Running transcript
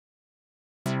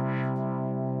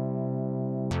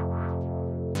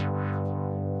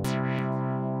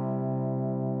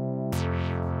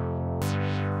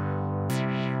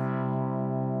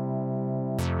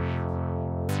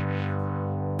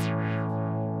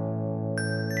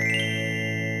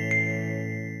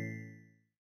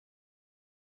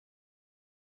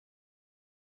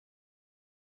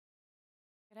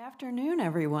Good afternoon,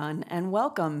 everyone, and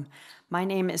welcome. My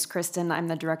name is Kristen. I'm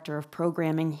the Director of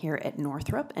Programming here at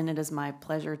Northrop, and it is my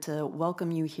pleasure to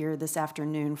welcome you here this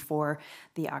afternoon for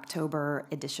the October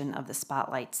edition of the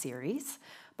Spotlight Series.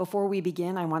 Before we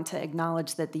begin, I want to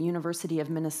acknowledge that the University of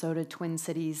Minnesota Twin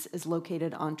Cities is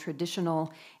located on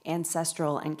traditional,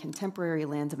 ancestral, and contemporary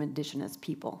lands of indigenous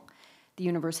people. The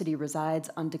university resides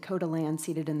on Dakota land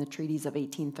ceded in the treaties of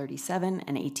 1837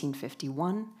 and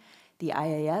 1851. The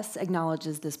IAS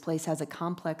acknowledges this place has a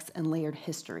complex and layered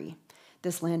history.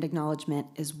 This land acknowledgement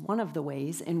is one of the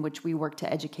ways in which we work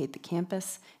to educate the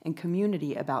campus and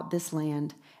community about this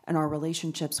land and our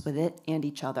relationships with it and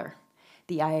each other.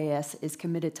 The IAS is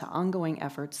committed to ongoing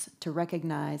efforts to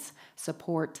recognize,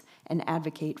 support, and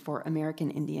advocate for American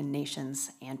Indian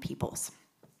nations and peoples.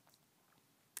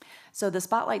 So the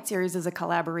Spotlight Series is a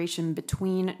collaboration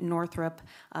between Northrop,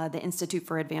 the Institute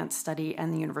for Advanced Study,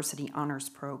 and the University Honors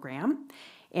Program.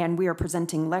 And we are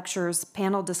presenting lectures,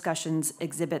 panel discussions,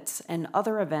 exhibits, and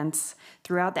other events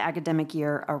throughout the academic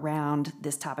year around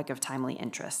this topic of timely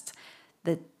interest.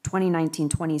 The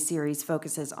 2019-20 series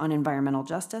focuses on environmental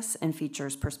justice and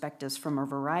features perspectives from a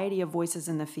variety of voices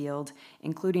in the field,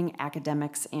 including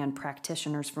academics and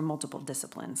practitioners from multiple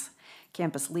disciplines.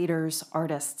 Campus leaders,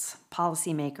 artists,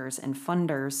 policymakers, and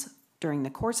funders during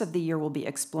the course of the year will be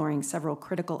exploring several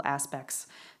critical aspects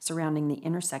surrounding the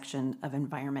intersection of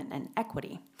environment and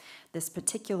equity. This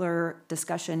particular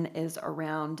discussion is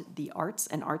around the arts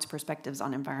and arts perspectives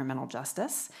on environmental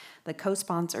justice. The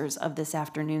co-sponsors of this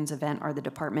afternoon's event are the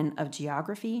Department of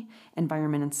Geography,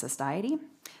 Environment and Society,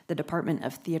 the Department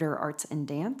of Theater, Arts and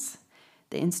Dance,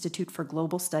 the Institute for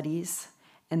Global Studies,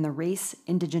 and the Race,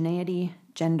 Indigeneity,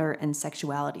 Gender, and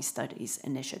Sexuality Studies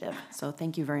Initiative. So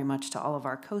thank you very much to all of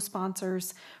our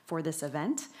co-sponsors for this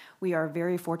event. We are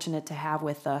very fortunate to have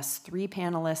with us three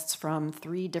panelists from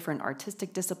three different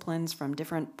artistic disciplines from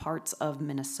different parts of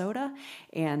Minnesota,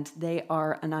 and they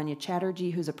are Ananya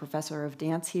Chatterjea, who's a professor of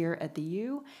dance here at the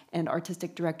U and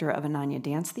artistic director of Ananya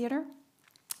Dance Theater,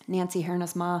 Nancy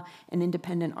Hernesmaa, an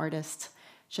independent artist,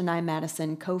 Shanai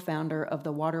Matteson, co-founder of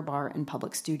the Water Bar and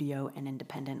Public Studio, and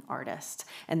independent artist.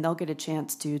 And they'll get a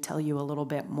chance to tell you a little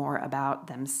bit more about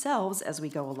themselves as we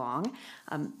go along.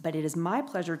 But it is my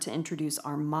pleasure to introduce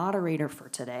our moderator for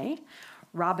today.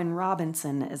 Robyne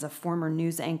Robinson is a former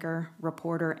news anchor,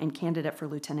 reporter, and candidate for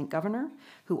lieutenant governor,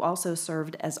 who also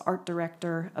served as art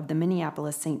director of the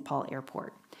Minneapolis-St. Paul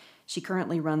Airport. She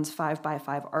currently runs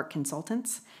 5x5 Art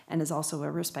Consultants and is also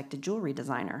a respected jewelry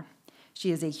designer.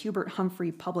 She is a Hubert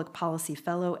Humphrey Public Policy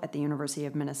Fellow at the University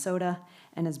of Minnesota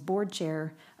and is board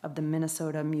chair of the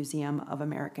Minnesota Museum of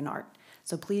American Art.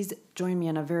 So please join me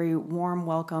in a very warm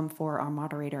welcome for our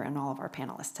moderator and all of our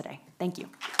panelists today. Thank you.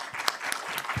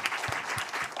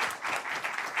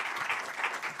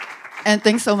 And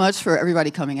thanks so much for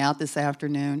everybody coming out this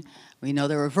afternoon. We know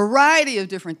there were a variety of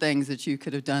different things that you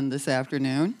could have done this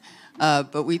afternoon.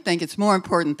 But we think it's more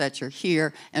important that you're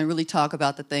here and really talk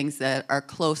about the things that are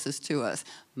closest to us,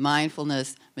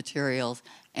 mindfulness, materials,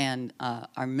 and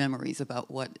our memories about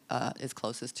what is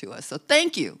closest to us. So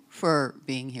thank you for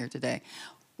being here today.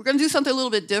 We're going to do something a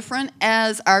little bit different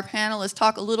as our panelists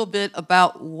talk a little bit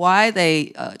about why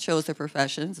they chose their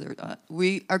professions.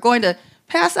 We are going to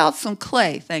pass out some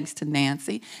clay, thanks to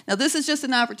Nancy. Now, this is just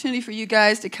an opportunity for you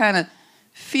guys to kind of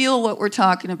feel what we're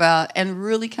talking about and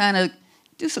really kind of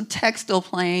do some textile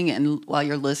playing and while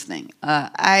you're listening.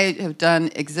 I have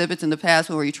done exhibits in the past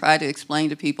where you try to explain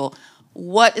to people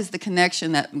what is the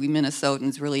connection that we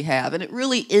Minnesotans really have, and it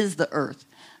really is the earth.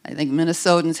 I think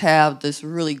Minnesotans have this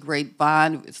really great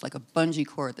bond. It's like a bungee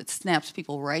cord that snaps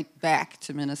people right back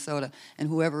to Minnesota and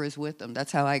whoever is with them.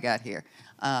 That's how I got here.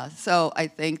 So I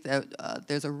think that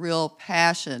there's a real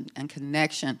passion and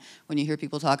connection when you hear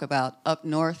people talk about up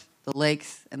north, the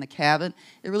lakes, and the cabin.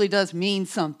 It really does mean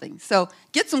something. So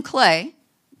get some clay,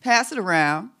 pass it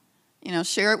around,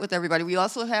 share it with everybody. We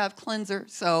also have cleanser,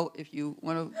 so if you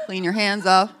want to clean your hands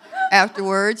off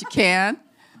afterwards, you can.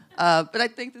 But I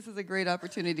think this is a great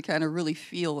opportunity to kind of really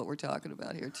feel what we're talking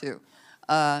about here, too.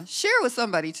 Share with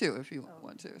somebody, too, if you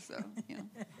want to. So,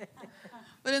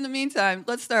 But in the meantime,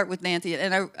 let's start with Nancy.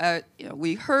 And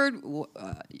we heard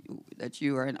that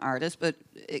you are an artist, but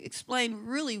explain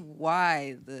really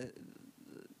why the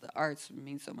arts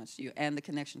mean so much to you and the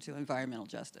connection to environmental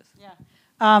justice.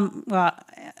 Yeah. Well,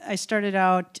 I started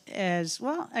out as,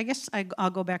 well, I guess I'll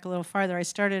go back a little farther. I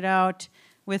started out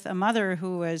with a mother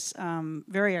who was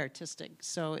very artistic.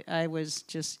 So I was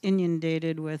just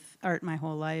inundated with art my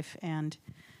whole life, and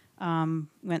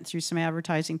went through some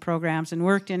advertising programs and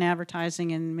worked in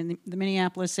advertising in the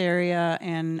Minneapolis area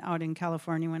and out in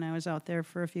California when I was out there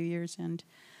for a few years. And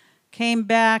came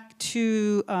back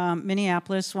to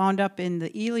Minneapolis, wound up in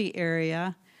the Ely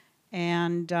area,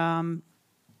 and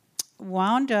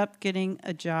wound up getting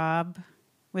a job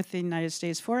with the United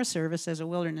States Forest Service as a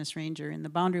wilderness ranger in the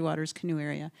Boundary Waters canoe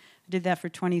area. I did that for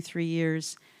 23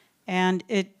 years, and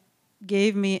it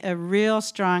gave me a real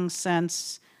strong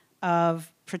sense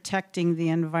of protecting the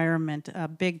environment. A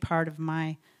big part of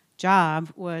my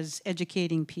job was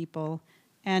educating people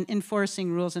and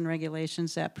enforcing rules and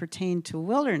regulations that pertain to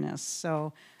wilderness.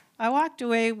 So I walked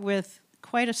away with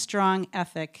quite a strong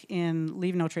ethic in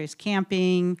leave no trace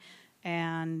camping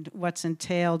and what's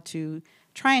entailed to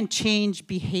try and change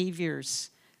behaviors,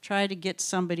 try to get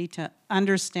somebody to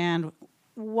understand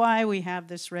why we have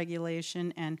this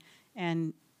regulation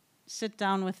and sit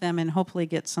down with them and hopefully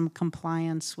get some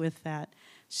compliance with that.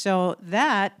 So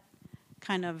that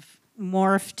kind of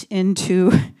morphed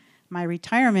into my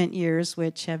retirement years,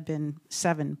 which have been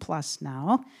 7+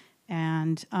 now.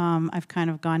 And I've kind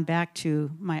of gone back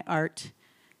to my art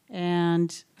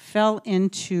and fell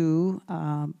into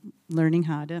learning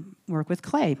how to work with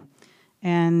clay,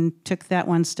 and took that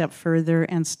one step further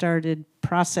and started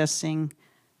processing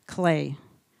clay,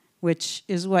 which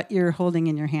is what you're holding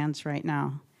in your hands right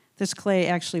now. This clay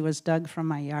actually was dug from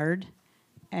my yard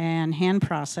and hand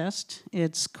processed.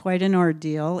 It's quite an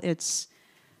ordeal. It's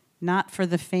not for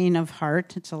the faint of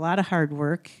heart. It's a lot of hard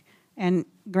work. And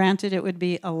granted, it would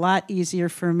be a lot easier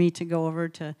for me to go over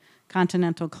to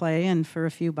Continental Clay and for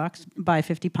a few bucks buy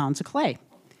 50 pounds of clay.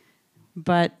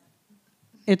 But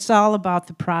it's all about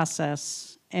the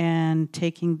process and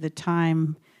taking the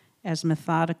time, as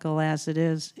methodical as it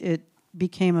is. It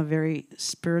became a very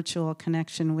spiritual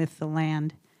connection with the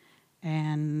land.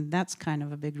 And that's kind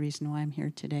of a big reason why I'm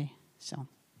here today. So,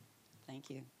 Thank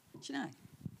you. Shanai.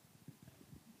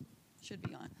 Should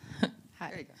be on. Hi.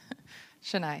 There you go.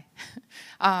 Shanai.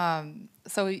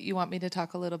 So you want me to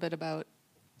talk a little bit about...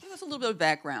 Give us a little bit of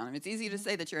background. I mean, it's easy to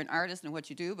say that you're an artist and what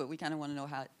you do, but we kind of want to know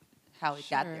how it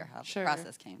got there, how the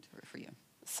process came for you.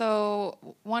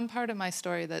 So one part of my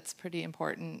story that's pretty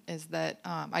important is that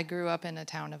I grew up in a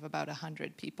town of about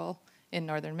 100 people in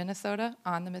northern Minnesota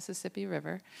on the Mississippi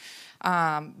River.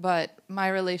 But my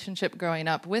relationship growing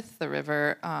up with the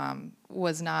river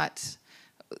was not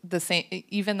the same.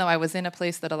 Even though I was in a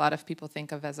place that a lot of people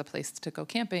think of as a place to go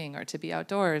camping or to be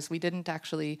outdoors, we didn't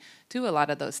actually do a lot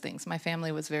of those things. My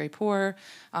family was very poor.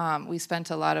 We spent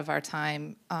a lot of our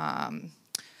time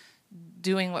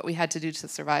doing what we had to do to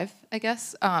survive, I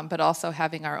guess, but also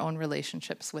having our own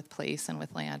relationships with place and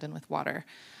with land and with water.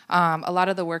 A lot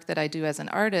of the work that I do as an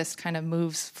artist kind of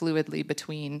moves fluidly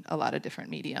between a lot of different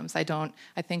mediums. I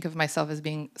think of myself as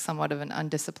being somewhat of an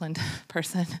undisciplined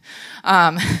person.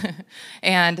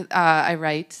 And I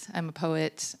write, I'm a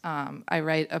poet. I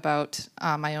write about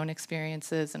my own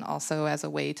experiences and also as a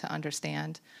way to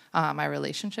understand my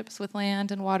relationships with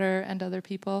land and water and other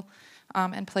people.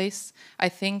 And place. I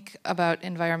think about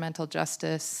environmental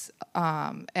justice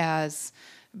as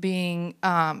being,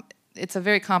 it's a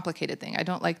very complicated thing. I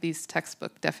don't like these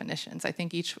textbook definitions. I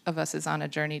think each of us is on a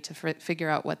journey to figure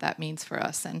out what that means for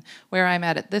us and where I'm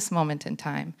at this moment in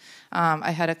time.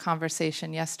 I had a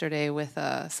conversation yesterday with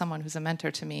someone who's a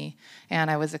mentor to me, and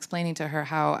I was explaining to her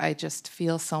how I just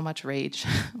feel so much rage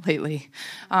lately,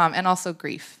 and also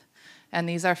grief. And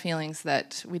these are feelings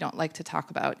that we don't like to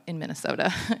talk about in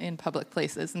Minnesota in public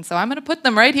places. And so I'm going to put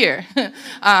them right here.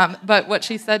 But what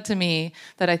she said to me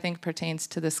that I think pertains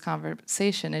to this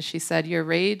conversation is she said, your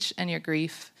rage and your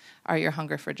grief are your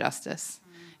hunger for justice.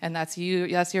 And that's you,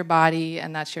 that's your body,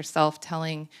 and that's yourself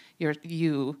telling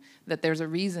you that there's a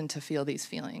reason to feel these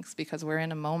feelings, because we're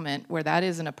in a moment where that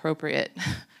is an appropriate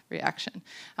reaction.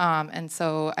 And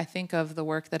so I think of the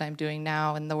work that I'm doing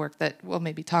now and the work that we'll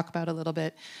maybe talk about a little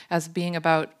bit as being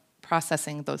about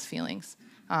processing those feelings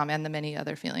and the many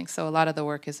other feelings. So a lot of the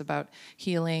work is about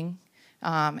healing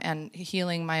and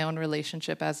healing my own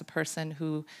relationship as a person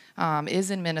who is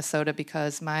in Minnesota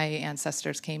because my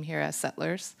ancestors came here as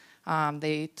settlers.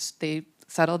 They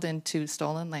settled into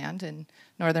stolen land in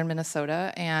northern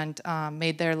Minnesota and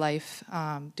made their life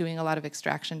doing a lot of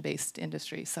extraction-based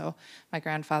industry. So my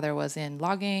grandfather was in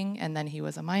logging, and then he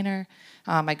was a miner.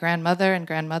 My grandmother and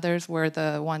grandmothers were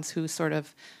the ones who sort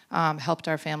of helped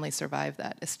our family survive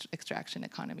that extraction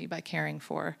economy by caring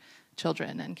for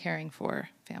children and caring for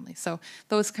families. So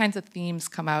those kinds of themes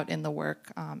come out in the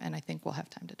work, and I think we'll have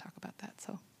time to talk about that.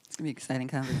 So it's going to be an exciting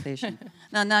conversation.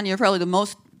 Now, Ananya, you're probably the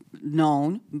most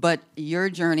known, but your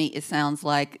journey, it sounds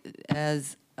like,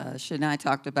 as Shanai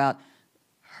talked about,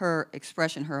 her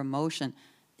expression, her emotion,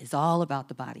 is all about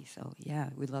the body. So, yeah,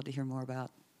 we'd love to hear more about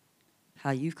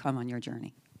how you've come on your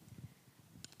journey.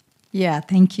 Yeah,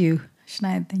 thank you,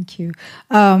 Shanai, thank you.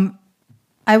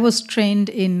 I was trained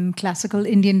in classical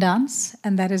Indian dance,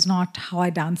 and that is not how I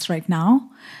dance right now.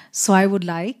 So I would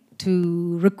like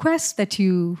to request that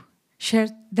you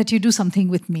do something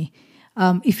with me.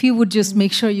 If you would just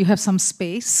make sure you have some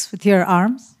space with your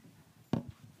arms.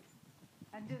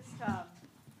 And just,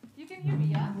 you can hear me,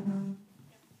 yeah?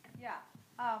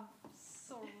 Yeah.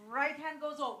 So right hand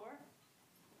goes over,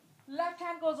 left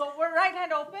hand goes over, right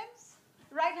hand opens,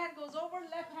 right hand goes over,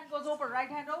 left hand goes over, right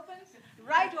hand opens,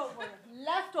 right over,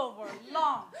 left over,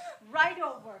 long, right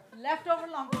over, left over,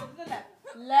 long, go to the left,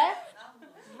 left,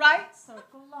 right,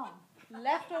 circle, long,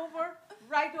 left over,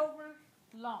 right over,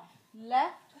 long,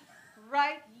 left,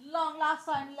 right, long, last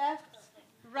time, left,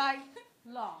 right,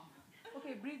 long.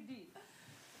 Okay, breathe deep.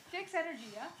 Takes energy,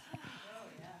 yeah? Oh,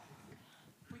 yeah.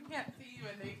 We can't see you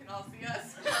and they can all see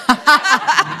us.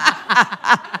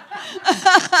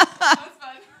 That was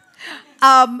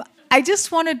fun. I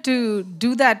just wanted to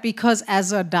do that because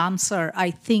as a dancer, I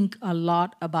think a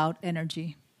lot about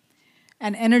energy.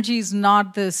 And energy is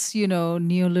not this,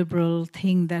 neoliberal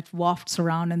thing that wafts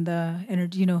around in the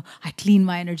energy, I clean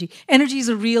my energy. Energy is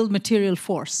a real material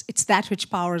force. It's that which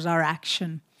powers our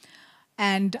action.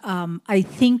 And I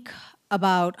think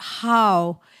about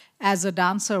how, as a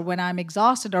dancer, when I'm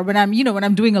exhausted or when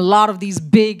I'm doing a lot of these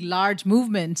big, large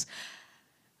movements,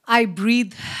 I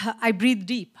breathe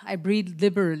deep, I breathe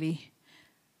liberally.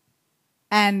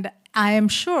 And I am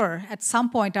sure at some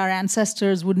point our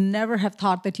ancestors would never have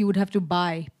thought that you would have to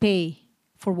pay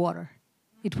for water.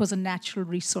 It was a natural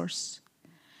resource.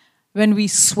 When we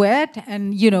sweat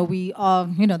and,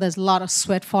 there's a lot of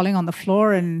sweat falling on the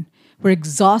floor and we're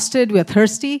exhausted, we're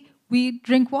thirsty, we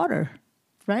drink water,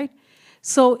 right?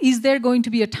 So is there going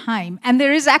to be a time? And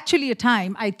there is actually a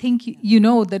time. I think you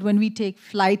know that when we take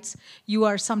flights, you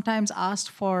are sometimes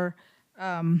asked for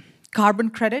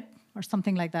carbon credit or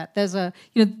something like that. There's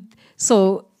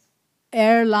so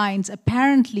airlines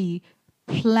apparently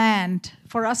planned,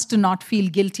 for us to not feel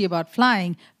guilty about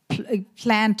flying,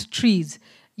 plant trees,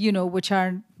 which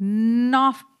are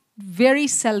not very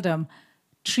seldom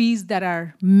trees that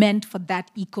are meant for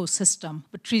that ecosystem,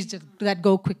 but trees that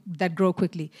grow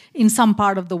quickly in some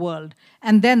part of the world.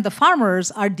 And then the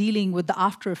farmers are dealing with the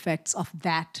after effects of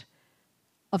that,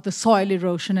 of the soil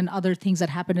erosion and other things that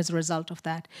happen as a result of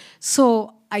that.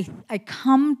 So I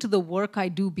come to the work I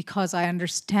do because I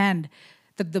understand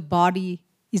that the body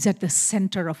is at the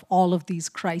center of all of these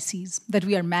crises that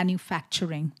we are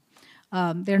manufacturing.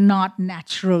 They're not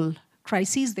natural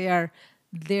crises. They're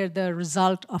the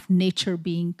result of nature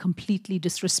being completely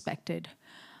disrespected.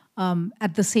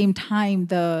 At the same time,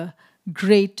 the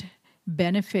great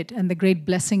benefit and the great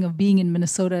blessing of being in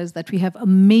Minnesota is that we have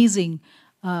amazing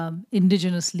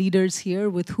indigenous leaders here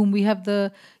with whom we have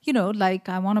I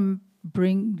want to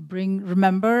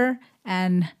remember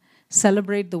and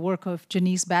celebrate the work of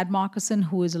Janice Badmoccasin,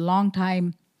 who is a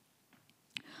longtime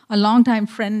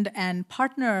friend and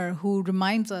partner who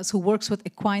works with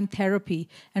equine therapy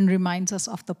and reminds us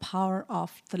of the power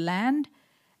of the land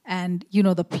and,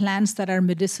 the plants that are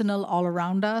medicinal all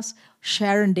around us.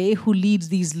 Sharon Day, who leads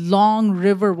these long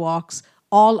river walks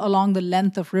all along the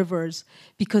length of rivers,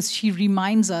 because she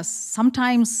reminds us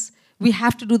sometimes we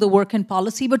have to do the work in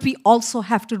policy, but we also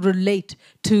have to relate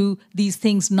to these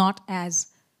things not as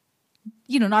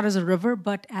a river,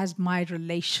 but as my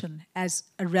relation, as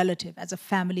a relative, as a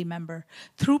family member.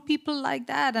 Through people like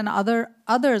that and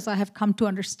others, I have come to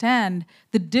understand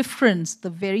the difference,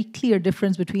 the very clear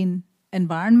difference between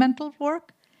environmental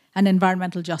work and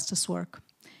environmental justice work.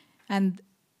 And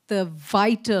the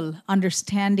vital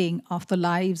understanding of the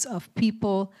lives of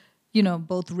people,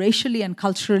 both racially and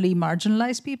culturally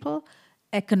marginalized people,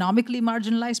 economically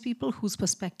marginalized people whose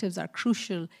perspectives are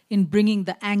crucial in bringing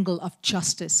the angle of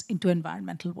justice into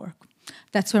environmental work.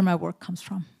 That's where my work comes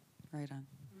from. Right on.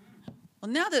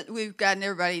 Well, now that we've gotten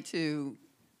everybody to,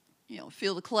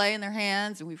 feel the clay in their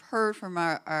hands and we've heard from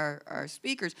our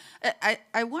speakers,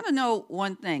 I want to know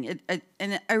one thing,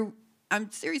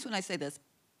 I'm serious when I say this.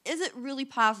 Is it really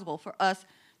possible for us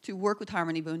to work with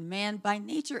harmony when man by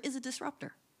nature is a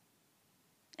disruptor?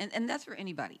 And that's for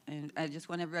anybody. And I just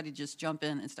want everybody to just jump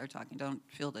in and start talking. Don't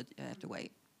feel that you have to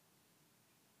wait.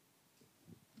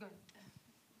 Well,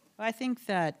 I think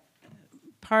that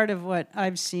part of what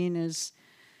I've seen is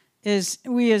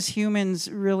we as humans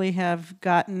really have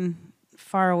gotten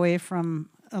far away from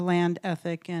a land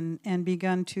ethic and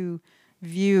begun to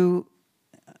view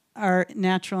our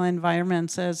natural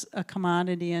environments as a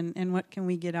commodity and what can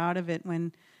we get out of it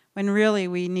when really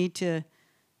we need to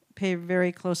pay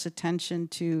very close attention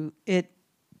to it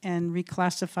and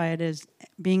reclassify it as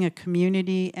being a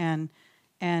community and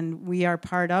we are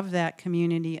part of that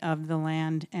community of the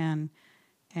land and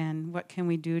and what can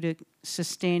we do to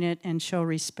sustain it and show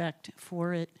respect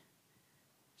for it.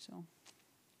 So,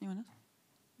 Anyone else?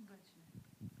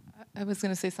 I was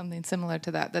going to say something similar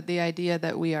to that, that the idea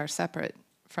that we are separate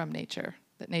from nature,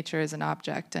 that nature is an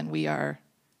object and we are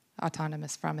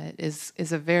autonomous from it,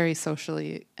 is a very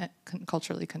socially,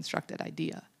 culturally constructed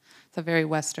idea. It's a very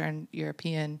Western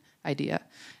European idea.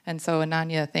 And so,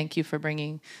 Ananya, thank you for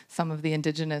bringing some of the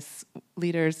indigenous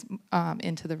leaders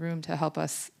into the room to help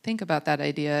us think about that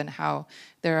idea and how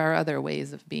there are other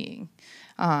ways of being.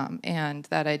 And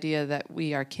that idea that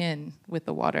we are kin with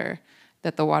the water,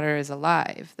 that the water is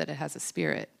alive, that it has a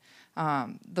spirit.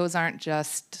 Those aren't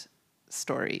just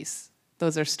stories.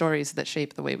 Those are stories that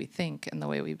shape the way we think and the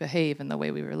way we behave and the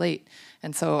way we relate.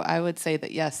 And so I would say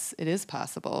that yes, it is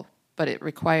possible, but it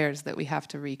requires that we have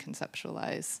to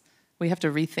reconceptualize. We have to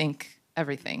rethink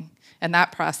everything. And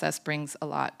that process brings a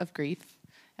lot of grief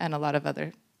and a lot of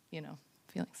other, feelings.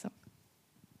 So.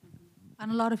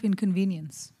 And a lot of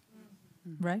inconvenience,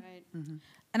 right? Mm-hmm.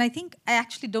 And I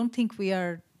actually don't think we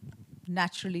are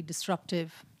naturally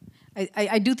disruptive.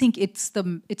 I do think it's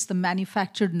the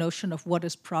manufactured notion of what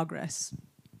is progress.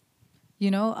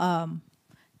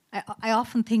 I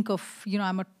often think of,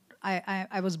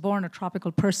 I was born a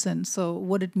tropical person, so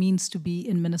what it means to be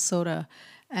in Minnesota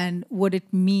and what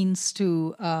it means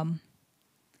to,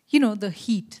 the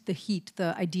heat,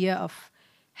 the idea of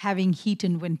having heat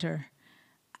in winter.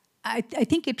 I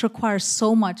think it requires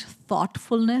so much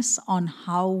thoughtfulness on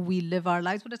how we live our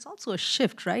lives, but it's also a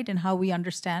shift, right, in how we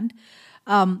understand.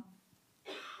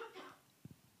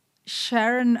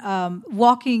 Sharon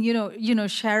walking,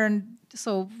 Sharon.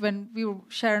 So when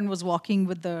Sharon was walking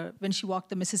when she walked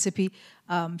the Mississippi,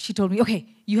 she told me, "Okay,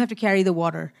 you have to carry the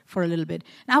water for a little bit."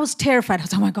 And I was terrified. I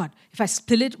was, "Oh my God, if I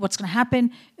spill it, what's going to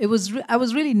happen?" I was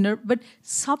really nervous. But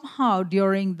somehow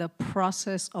during the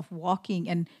process of walking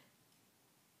and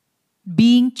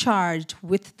being charged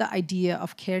with the idea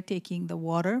of caretaking the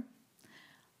water,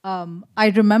 I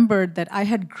remembered that I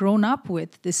had grown up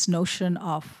with this notion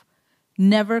of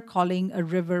never calling a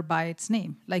river by its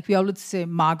name. Like we always say,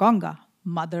 Ma Ganga,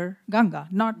 Mother Ganga.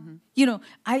 Not,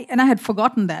 I had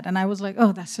forgotten that. And I was like,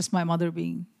 oh, that's just my mother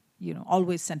being,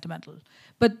 always sentimental.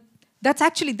 But that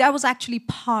was actually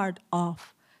part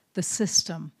of the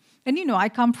system. And, I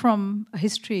come from a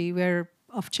history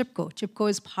of Chipko. Chipko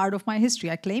is part of my history.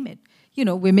 I claim it.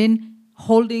 Women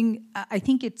holding. I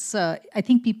think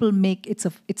people make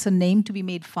it's a name to be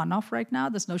made fun of right now.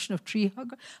 This notion of tree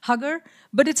hugger,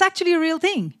 but it's actually a real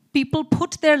thing. People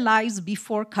put their lives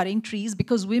before cutting trees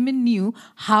because women knew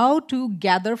how to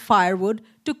gather firewood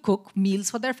to cook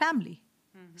meals for their family.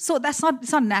 Mm-hmm. So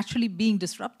it's not naturally being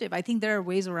disruptive. I think there are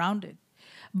ways around it.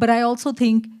 But I also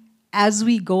think as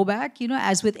we go back,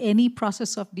 as with any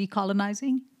process of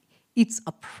decolonizing, it's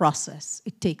a process.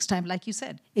 It takes time, like you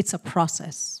said. It's a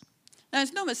process. Now,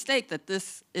 it's no mistake that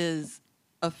this is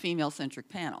a female-centric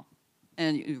panel.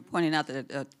 And you're pointing out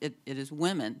that it is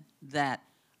women that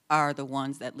are the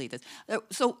ones that lead this.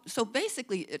 So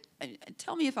basically,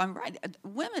 tell me if I'm right,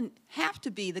 women have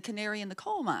to be the canary in the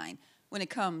coal mine when it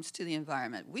comes to the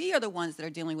environment. We are the ones that are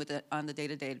dealing with it on the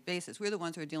day-to-day basis. We're the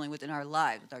ones who are dealing with it in our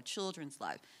lives, with our children's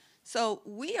lives. So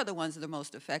we are the ones that are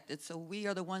most affected, so we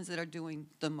are the ones that are doing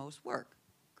the most work,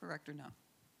 correct or no?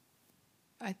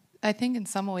 I think in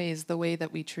some ways the way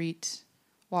that we treat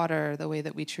water, the way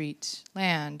that we treat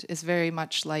land is very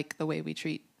much like the way we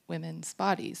treat women's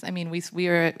bodies. I mean,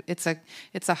 it's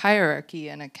a hierarchy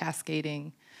and a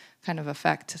cascading kind of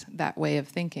effect, that way of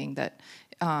thinking.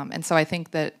 And so I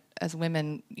think that as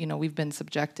women, we've been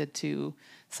subjected to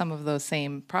some of those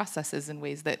same processes in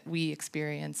ways that we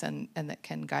experience and that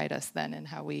can guide us then in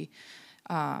how we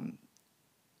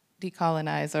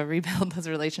decolonize or rebuild those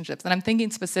relationships. And I'm thinking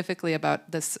specifically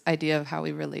about this idea of how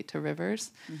we relate to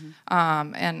rivers.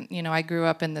 Mm-hmm. And, I grew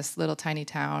up in this little tiny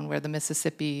town where the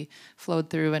Mississippi flowed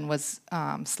through and was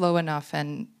slow enough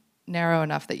and narrow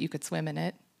enough that you could swim in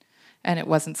it. And it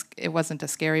wasn't a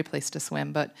scary place to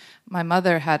swim. But my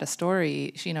mother had a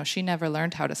story. She never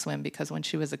learned how to swim because when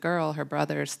she was a girl, her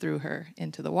brothers threw her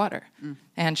into the water,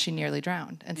 and she nearly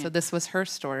drowned. And so this was her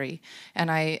story.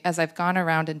 And as I've gone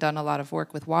around and done a lot of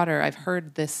work with water, I've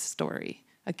heard this story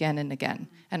again and again,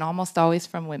 and almost always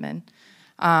from women,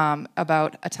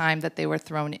 about a time that they were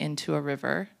thrown into a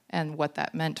river and what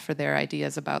that meant for their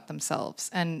ideas about themselves.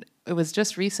 And it was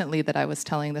just recently that I was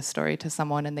telling this story to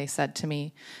someone, and they said to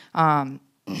me,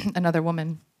 another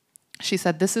woman, she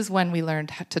said, "This is when we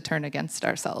learned to turn against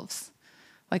ourselves."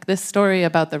 Like, this story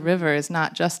about the river is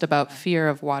not just about fear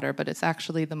of water, but it's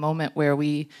actually the moment where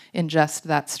we ingest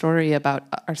that story about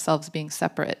ourselves being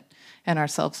separate and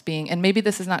ourselves being, and maybe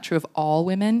this is not true of all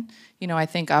women, you know, I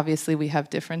think obviously we have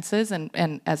differences,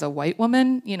 and as a white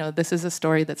woman, you know, this is a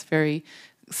story that's very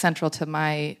central to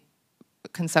my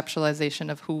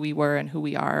conceptualization of who we were and who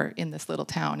we are in this little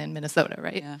town in Minnesota,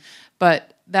 right? Yeah.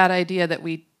 But that idea that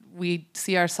we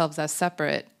see ourselves as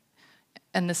separate,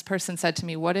 and this person said to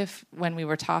me, what if when we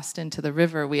were tossed into the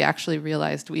river, we actually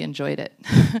realized we enjoyed it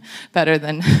better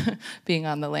than being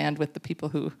on the land with the people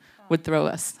who would throw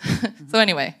us? So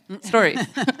anyway, stories.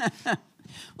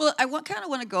 Well, I kind of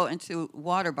want to go into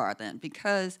water bar then,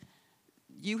 because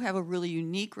you have a really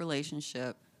unique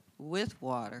relationship with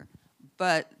water,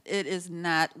 but it is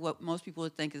not what most people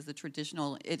would think is the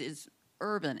traditional. It is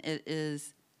urban. It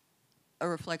is a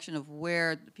reflection of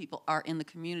where the people are in the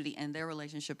community and their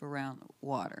relationship around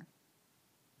water.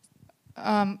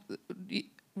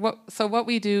 What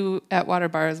we do at Water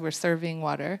Bar is we're serving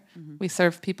water. Mm-hmm. We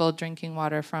serve people drinking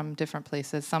water from different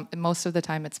places. Most of the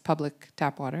time it's public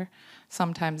tap water.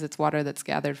 Sometimes it's water that's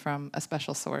gathered from a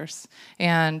special source.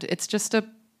 And it's just a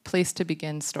place to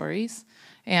begin stories.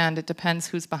 And it depends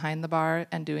who's behind the bar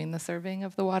and doing the serving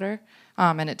of the water.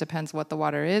 And it depends what the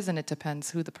water is, and it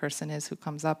depends who the person is who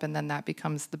comes up, and then that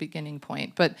becomes the beginning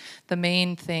point. But the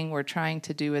main thing we're trying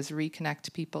to do is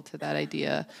reconnect people to that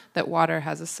idea that water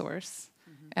has a source,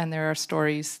 and there are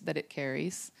stories that it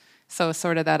carries. So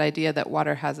sort of that idea that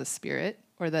water has a spirit,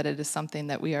 or that it is something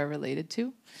that we are related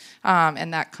to.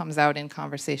 And that comes out in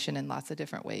conversation in lots of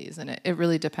different ways. And it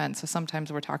really depends. So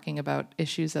sometimes we're talking about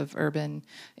issues of urban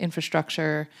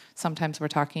infrastructure. Sometimes we're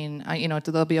talking,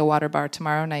 there'll be a water bar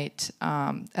tomorrow night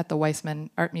at the Weissman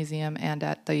Art Museum and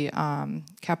at the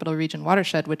Capital Region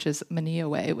Watershed, which is Mania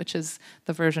Way, which is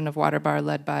the version of water bar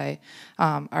led by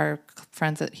our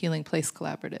friends at Healing Place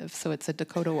Collaborative. So it's a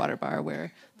Dakota water bar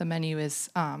where the menu is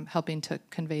helping to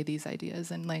convey these ideas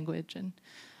in language. And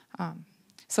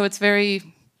so it's very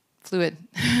fluid.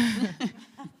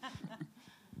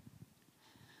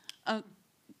 I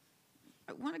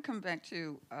want to come back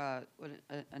to what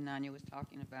Ananya was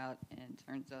talking about in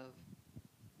terms of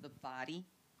the body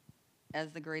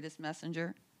as the greatest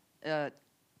messenger. Does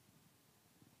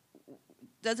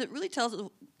it really tell us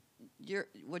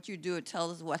what you do? It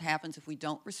tells us what happens if we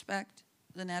don't respect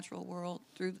the natural world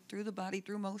through the body,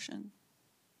 through motion?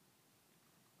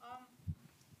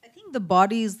 I think the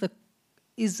body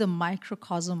is a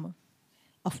microcosm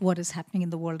of what is happening in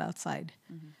the world outside.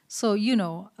 Mm-hmm. So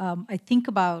I think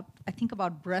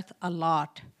about breath a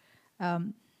lot,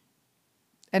 and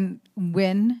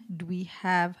when do we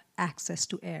have access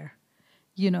to air?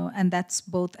 And that's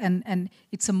both, and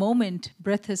it's a moment.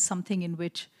 Breath is something in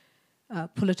which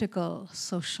political,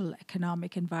 social,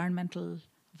 economic, environmental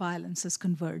violences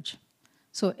converge.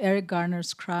 So Eric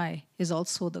Garner's cry is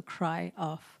also the cry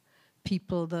of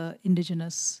people, the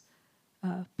indigenous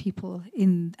people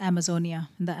in Amazonia,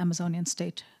 in the Amazonian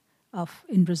state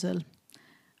in Brazil,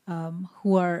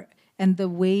 who are, and the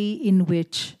way in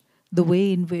which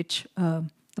the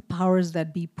powers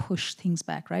that be push things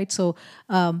back, right? So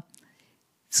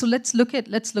let's look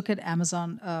at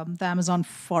Amazon, the Amazon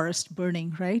forest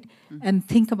burning, right? Mm-hmm. And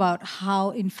think about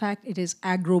how, in fact, it is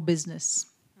agro-business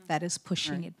that is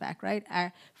pushing it back, right?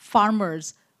 Our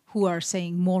farmers who are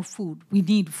saying more food. We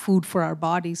need food for our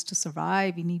bodies to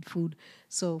survive. We need food.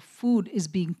 So food is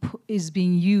being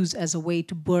used as a way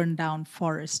to burn down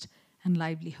forest and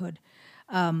livelihood.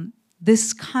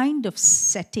 This kind of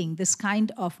setting, this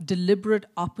kind of deliberate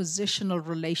oppositional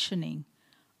relationing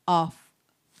of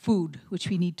food, which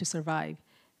we need to survive,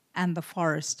 and the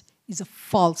forest is a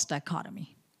false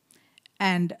dichotomy.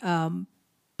 And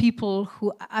people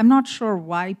who, I'm not sure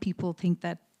why people think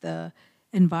that the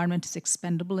environment is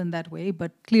expendable in that way,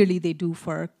 but clearly they do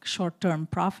for short-term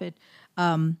profit.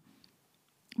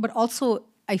 But also,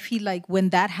 I feel like when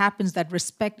that happens, that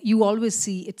respect, you always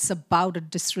see it's about a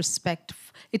disrespect.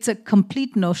 It's a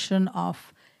complete notion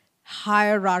of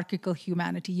hierarchical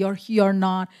humanity. You're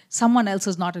not, someone else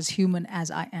is not as human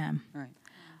as I am.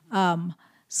 Right.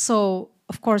 So,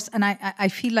 of course, and I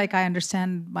feel like I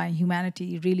understand my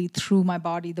humanity really through my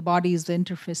body. The body is the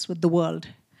interface with the world.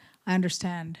 I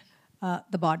understand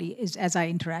the body is as I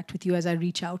interact with you, as I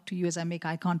reach out to you, as I make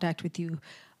eye contact with you,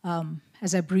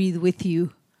 as I breathe with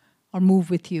you or move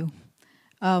with you.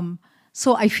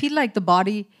 So I feel like the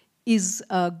body is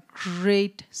a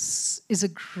great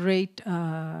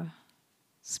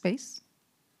space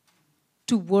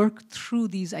to work through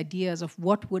these ideas of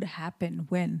what would happen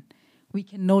when we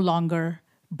can no longer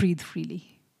breathe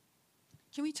freely.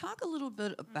 Can we talk a little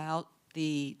bit about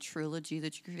the trilogy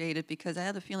that you created? Because I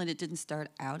have the feeling it didn't start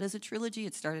out as a trilogy.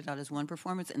 It started out as one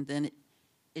performance, and then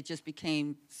it just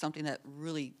became something that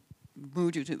really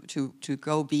moved you to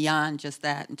go beyond just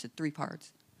that into 3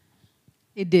 parts?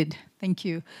 It did. Thank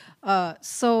you. I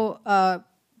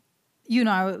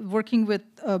was working with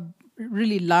a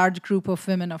really large group of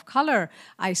women of color.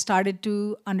 I started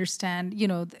to understand,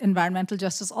 the environmental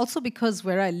justice. Also because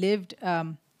where I lived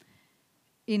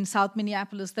in South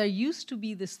Minneapolis, there used to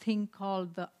be this thing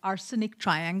called the arsenic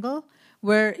triangle,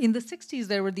 where in the 60s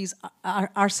there were these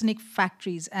arsenic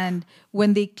factories, and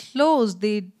when they closed,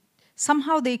 they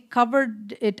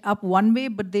covered it up one way,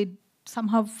 but they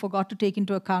somehow forgot to take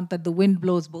into account that the wind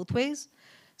blows both ways.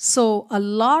 So a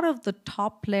lot of the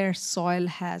top layer soil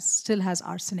still has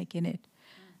arsenic in it.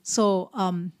 So,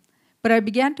 but I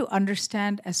began to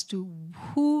understand as to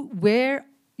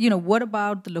what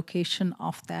about the location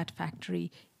of that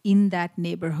factory in that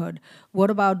neighborhood? What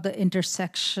about the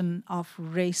intersection of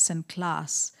race and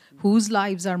class? Whose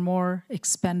lives are more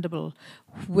expendable?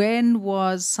 Where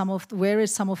is some of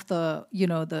the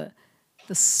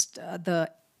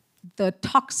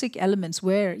toxic elements,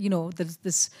 where there's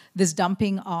this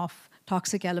dumping of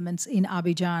toxic elements in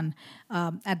Abidjan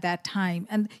at that time,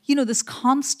 and this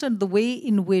constant the way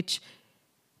in which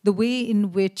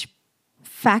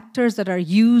factors that are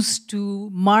used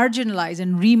to marginalize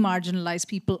and remarginalize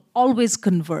people always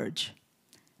converge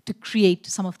to create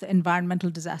some of the environmental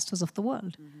disasters of the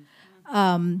world.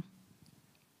 Mm-hmm.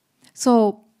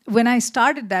 So when I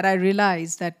started that, I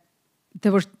realized that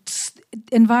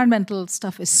environmental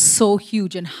stuff is so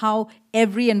huge, and how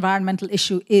every environmental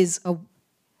issue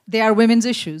they are women's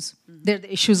issues. Mm-hmm. They're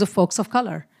the issues of folks of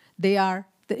color. They are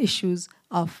the issues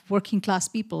of working class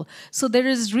people. So there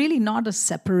is really not a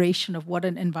separation of what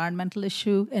an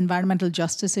environmental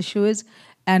justice issue is,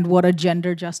 and what a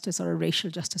gender justice or a racial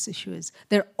justice issue is.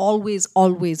 They're always,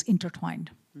 always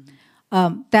intertwined.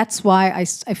 Mm-hmm. That's why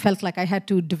I felt like I had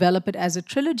to develop it as a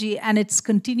trilogy, and it's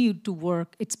continued to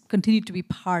work. It's continued to be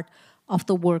part of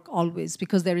the work always,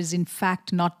 because there is in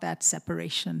fact not that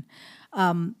separation.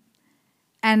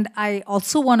 And I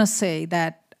also want to say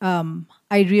that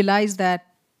I realized that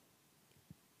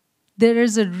there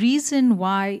is a reason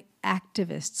why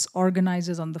activists,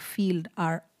 organizers on the field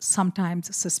are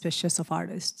sometimes suspicious of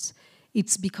artists.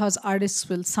 It's because artists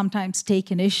will sometimes take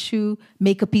an issue,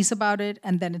 make a piece about it,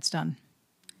 and then it's done.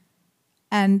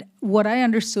 And what I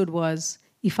understood was,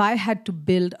 if I had to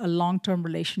build a long-term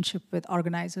relationship with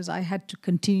organizers, I had to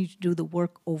continue to do the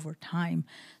work over time.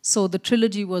 So the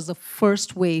trilogy was the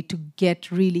first way to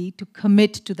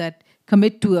commit to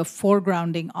a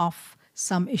foregrounding of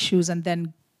some issues, and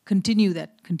then continue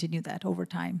that over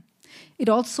time. It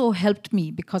also helped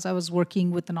me, because I was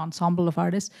working with an ensemble of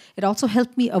artists, it also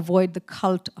helped me avoid the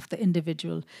cult of the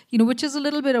individual, which is a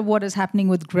little bit of what is happening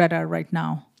with Greta right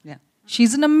now. Yeah.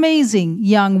 She's an amazing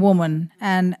young woman,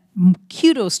 and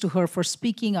kudos to her for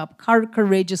speaking up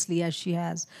courageously as she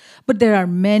has. But there are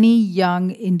many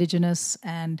young indigenous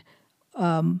and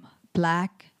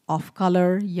Black,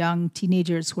 off-color, young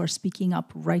teenagers who are speaking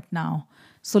up right now.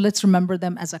 So let's remember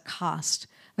them as a cast.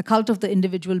 The cult of the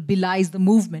individual belies the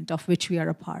movement of which we are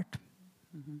a part.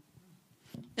 Mm-hmm.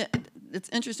 It's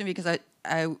interesting because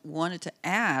I wanted to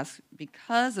ask,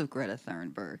 because of Greta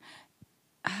Thunberg,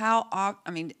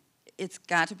 it's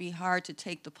got to be hard to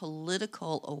take the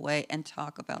political away and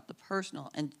talk about the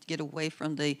personal, and get away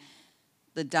from the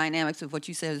dynamics of what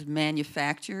you said is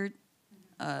manufactured,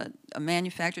 a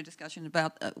manufactured discussion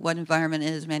about what environment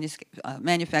is,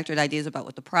 manufactured ideas about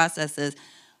what the process is,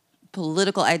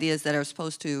 political ideas that are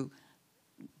supposed to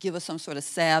give us some sort of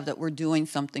salve that we're doing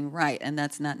something right, and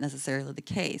that's not necessarily the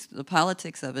case. The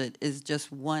politics of it is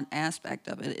just one aspect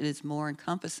of it. It is more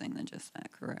encompassing than just that,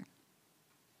 correct?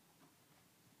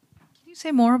 Can you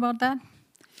say more about that?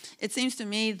 It seems to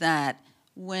me that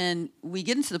when we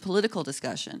get into the political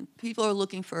discussion, people are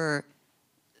looking for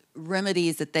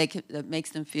remedies that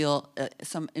makes them feel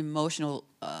some emotional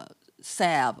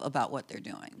salve about what they're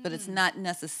doing. But it's not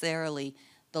necessarily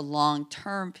the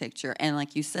long-term picture, and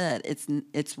like you said,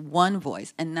 it's one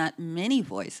voice and not many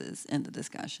voices in the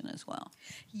discussion as well.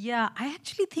 Yeah, I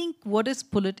actually think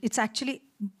it's actually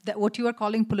that what you are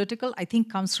calling political, I think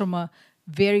comes from a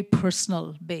very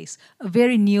personal base, a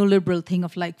very neoliberal thing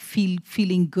of like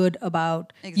feeling good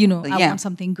about, exactly. I want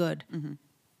something good. Mm-hmm.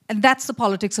 And that's the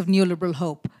politics of neoliberal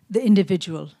hope, the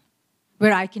individual,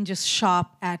 where I can just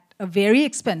shop at a very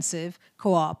expensive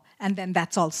co-op and then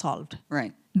that's all solved.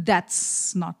 Right.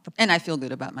 That's not the... And I feel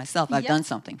good about myself. I've done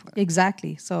something for it.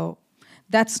 Exactly. So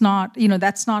that's not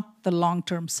the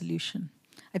long-term solution.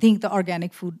 I think the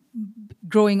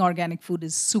growing organic food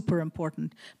is super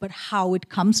important. But how it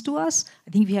comes to us,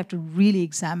 I think we have to really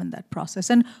examine that process.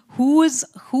 And who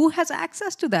has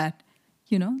access to that?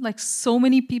 Like so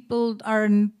many people are,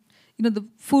 the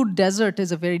food desert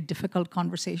is a very difficult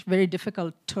conversation, very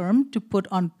difficult term to put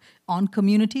on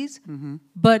communities.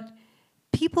 But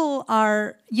people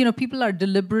are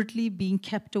deliberately being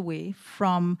kept away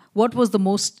from what was the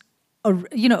most,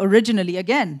 originally.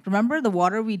 Again, remember the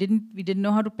water we didn't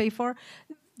know how to pay for.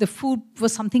 The food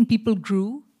was something people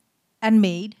grew and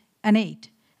made and ate.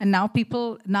 And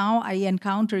now I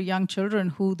encounter young children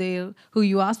who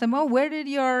you ask them, oh, where did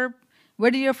your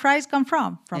fries come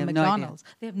from? From McDonald's.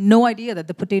 They have no idea that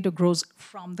the potato grows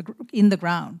in the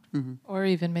ground. Or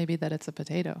even maybe that it's a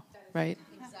potato, right?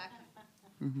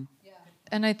 Exactly.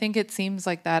 And I think it seems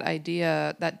like that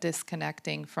idea, that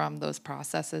disconnecting from those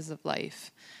processes of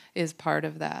life is part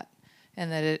of that.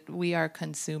 And that we are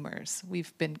consumers.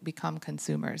 We've become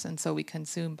consumers. And so we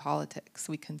consume politics.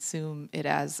 We consume it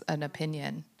as an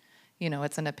opinion.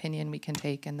 It's an opinion we can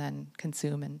take and then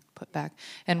consume and put back.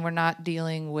 And we're not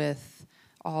dealing with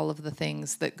all of the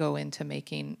things that go into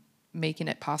making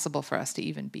it possible for us to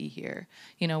even be here.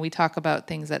 We talk about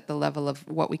things at the level of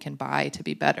what we can buy to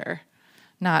be better,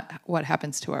 not what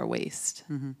happens to our waste.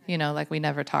 Like we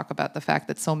never talk about the fact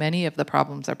that so many of the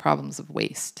problems are problems of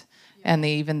waste. And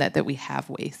even that we have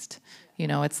waste.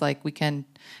 It's like we can,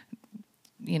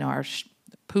 our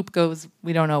poop goes,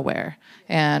 we don't know where.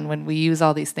 And when we use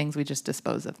all these things, we just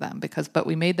dispose of them but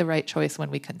we made the right choice when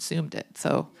we consumed it.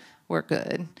 So we're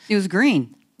good. It was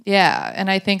green. Yeah. And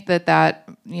I think that's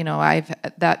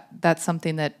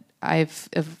something that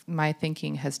my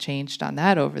thinking has changed on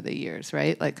that over the years,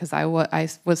 right? Like, because I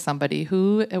was somebody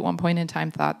who at one point in time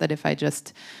thought that if I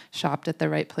just shopped at the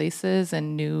right places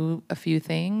and knew a few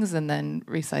things and then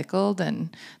recycled,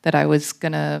 and that I was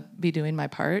gonna be doing my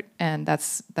part, and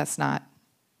that's not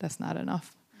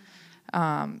enough.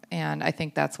 And I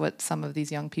think that's what some of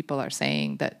these young people are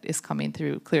saying that is coming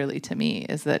through clearly to me,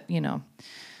 is that we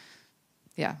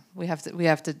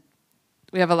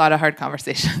have a lot of hard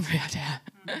conversations we have to have.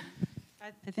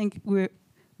 I think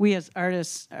we as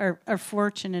artists are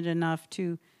fortunate enough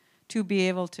to be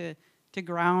able to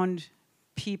ground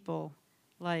people,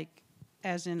 like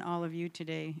as in all of you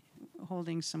today,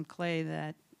 holding some clay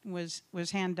that was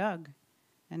hand dug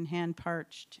and hand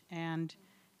parched. And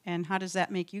how does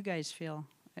that make you guys feel?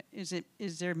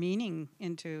 Is there meaning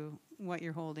into what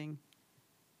you're holding?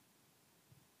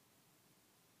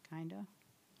 Kinda.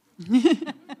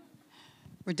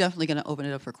 We're definitely going to open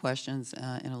it up for questions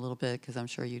in a little bit, because I'm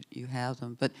sure you have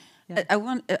them. But Yeah.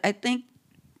 I think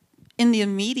in the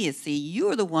immediacy, you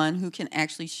are the one who can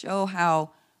actually show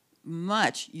how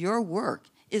much your work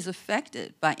is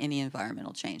affected by any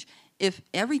environmental change. If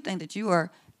everything that you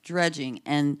are dredging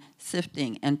and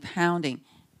sifting and pounding,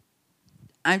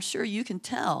 I'm sure you can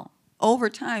tell over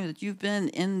time that you've been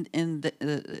in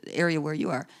the area where you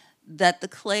are, that the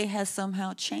clay has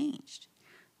somehow changed.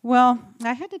 Well,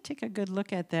 I had to take a good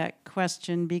look at that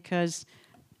question, because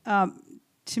to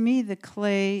me the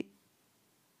clay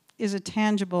is a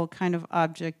tangible kind of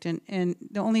object, and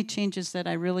the only changes that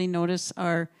I really notice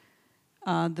are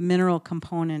the mineral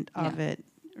component of it,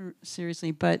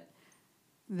 seriously. But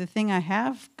the thing I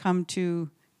have come to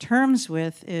terms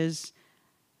with is,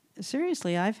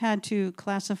 seriously, I've had to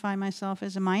classify myself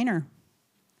as a miner.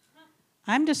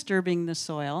 I'm disturbing the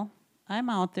soil. I'm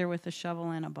out there with a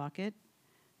shovel and a bucket.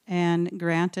 And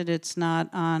granted, it's not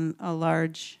on a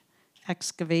large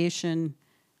excavation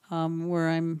where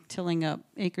I'm tilling up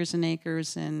acres and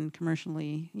acres and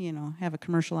commercially, have a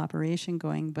commercial operation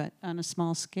going. But on a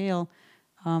small scale,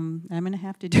 I'm going to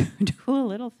have to do a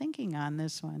little thinking on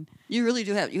this one. You really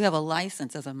do have a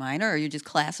license as a miner, or you just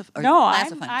classify? No,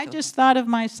 I just thought of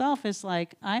myself as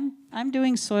like I'm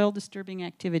doing soil disturbing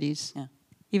activities. Yeah.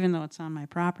 Even though it's on my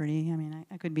property. I mean,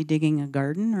 I could be digging a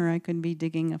garden, or I could be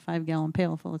digging a 5-gallon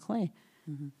pail full of clay.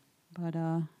 But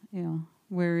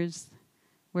where is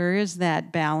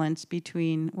that balance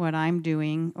between what I'm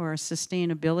doing or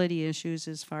sustainability issues,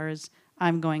 as far as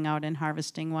I'm going out and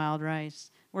harvesting wild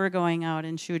rice, we're going out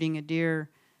and shooting a deer.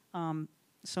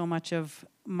 So much of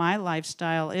my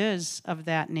lifestyle is of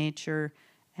that nature,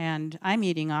 and I'm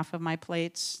eating off of my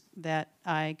plates that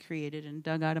I created and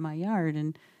dug out of my yard,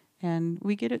 and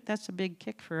we get it. That's a big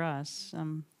kick for us.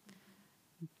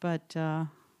 But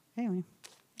anyway,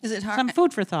 is it hard? Some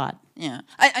food for thought. Yeah,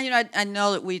 I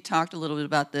know that we talked a little bit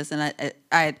about this, and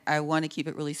I want to keep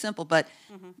it really simple. But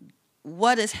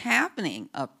what is happening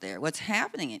up there? What's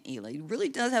happening in Ely really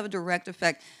does have a direct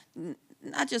effect,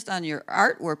 not just on your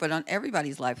artwork, but on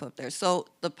everybody's life up there. So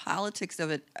the politics of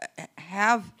it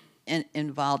have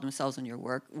involved themselves in your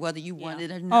work, whether you want it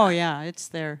or not. Oh yeah, it's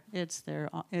there. It's there.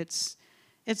 It's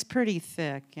pretty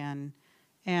thick, and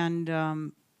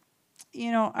our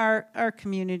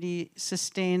community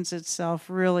sustains itself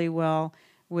really well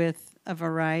with a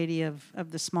variety of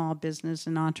the small business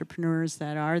and entrepreneurs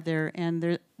that are there,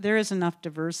 and there is enough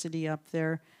diversity up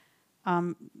there,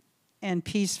 and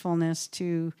peacefulness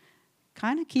to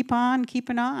kind of keep on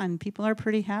keeping on. People are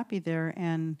pretty happy there,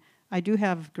 and I do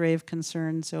have grave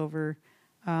concerns over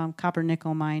copper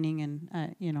nickel mining,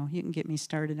 and you can get me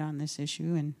started on this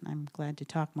issue, and I'm glad to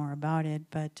talk more about it.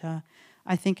 But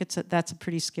I think that's a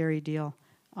pretty scary deal.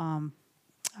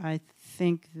 I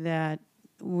think that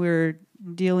we're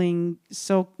dealing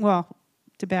to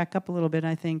back up a little bit,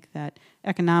 I think that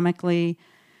economically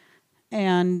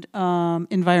and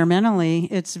environmentally,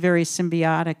 it's very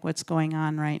symbiotic what's going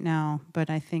on right now. But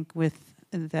I think with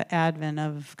the advent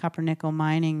of copper nickel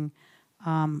mining,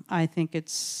 I think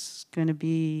it's going to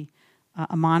be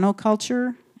a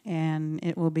monoculture, and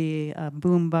it will be a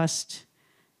boom bust,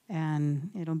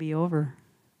 and it'll be over.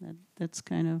 That's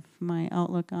kind of my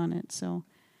outlook on it. So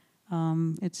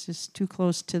it's just too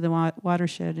close to the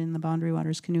watershed in the Boundary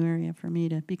Waters Canoe area for me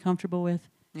to be comfortable with.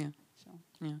 Yeah. So.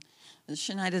 Yeah.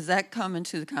 Shanai, does that come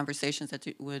into the conversations that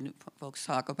when folks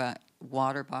talk about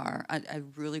water bar? I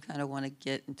really kind of want to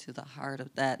get into the heart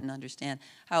of that and understand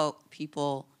how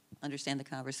people understand the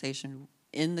conversation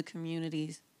in the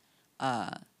communities,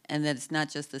 and that it's not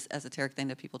just this esoteric thing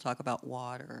that people talk about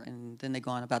water and then they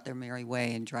go on about their merry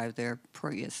way and drive their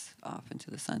Prius off into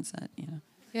the sunset.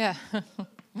 Yeah.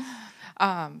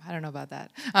 I don't know about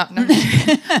that.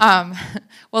 No.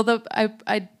 Well,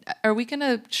 are we going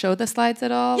to show the slides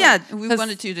at all? Yeah, we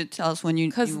wanted you to tell us when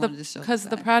you wanted to show. Because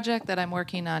the project that I'm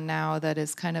working on now, that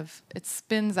is it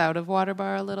spins out of Water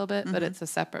Bar a little bit, but it's a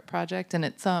separate project, and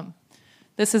it's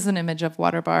this is an image of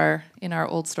Water Bar in our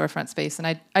old storefront space,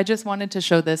 and I just wanted to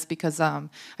show this because I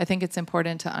think it's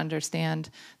important to understand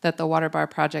that the Water Bar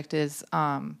project is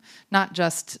not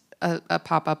just a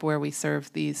pop-up where we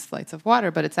serve these flights of water,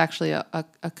 but it's actually a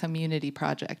community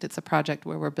project. It's a project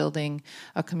where we're building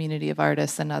a community of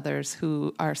artists and others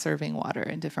who are serving water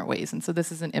in different ways. And so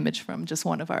this is an image from just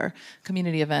one of our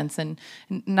community events. And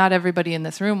not everybody in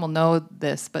this room will know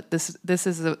this, but this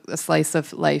is a slice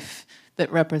of life that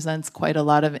represents quite a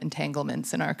lot of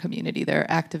entanglements in our community. There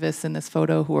are activists in this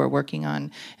photo who are working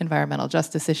on environmental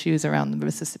justice issues around the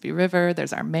Mississippi River.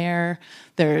 There's our mayor.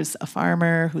 There's a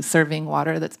farmer who's serving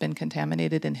water that's been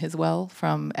contaminated in his well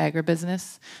from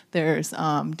agribusiness. There's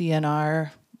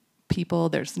DNR people.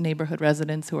 There's neighborhood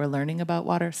residents who are learning about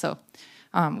water. So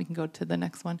we can go to the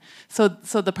next one. So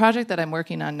the project that I'm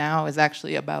working on now is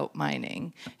actually about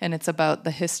mining, and it's about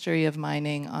the history of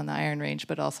mining on the Iron Range,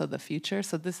 but also the future.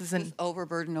 So this is an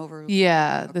overburden over.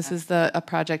 Yeah, okay. This is a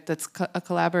project that's a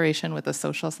collaboration with a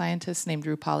social scientist named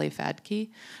Rupali Phadke,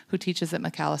 who teaches at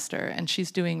McAllister, and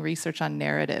she's doing research on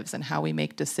narratives and how we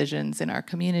make decisions in our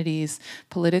communities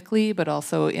politically, but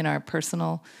also in our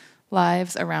personal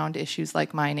lives around issues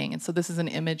like mining. And so this is an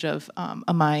image of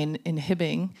a mine in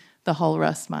Hibbing, the Hull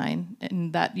Rust mine,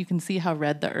 and that you can see how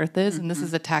red the earth is, and this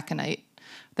is a taconite.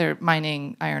 They're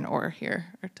mining iron ore here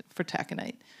for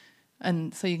taconite.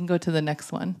 And so you can go to the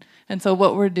next one. And so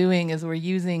what we're doing is we're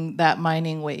using that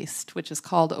mining waste, which is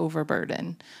called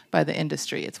overburden by the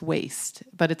industry. It's waste,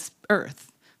 but it's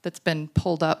earth that's been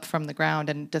pulled up from the ground,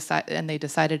 and they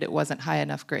decided it wasn't high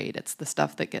enough grade. It's the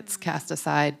stuff that gets cast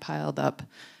aside, piled up,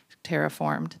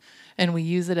 terraformed, and we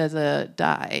use it as a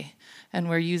dye. And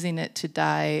we're using it to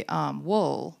dye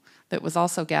wool that was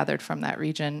also gathered from that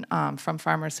region from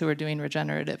farmers who are doing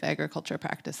regenerative agriculture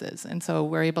practices. And so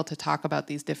we're able to talk about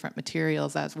these different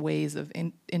materials as ways of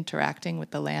interacting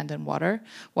with the land and water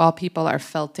while people are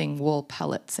felting wool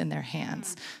pellets in their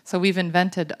hands. So we've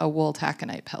invented a wool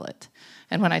taconite pellet.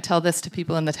 And when I tell this to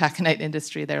people in the taconite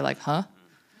industry, they're like, huh?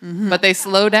 Mm-hmm. But they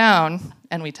slow down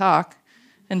and we talk.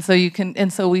 And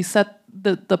so we set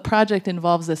the project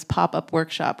involves this pop-up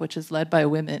workshop, which is led by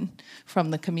women from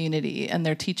the community, and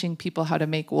they're teaching people how to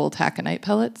make wool taconite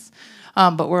pellets.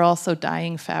 But we're also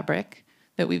dyeing fabric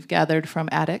that we've gathered from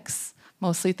attics,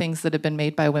 mostly things that have been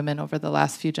made by women over the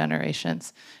last few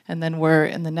generations. And then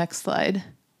in the next slide,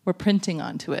 we're printing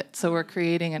onto it. So we're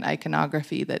creating an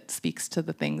iconography that speaks to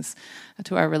the things,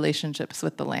 to our relationships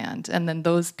with the land. And then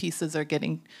those pieces are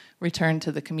getting returned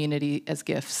to the community as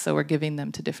gifts. So we're giving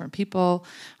them to different people.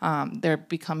 They're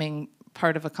becoming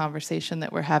part of a conversation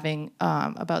that we're having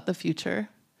about the future.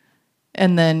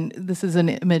 And then this is an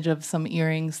image of some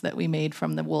earrings that we made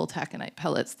from the wool taconite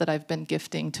pellets that I've been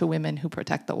gifting to women who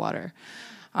protect the water.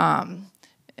 And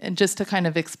just to kind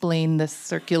of explain this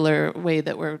circular way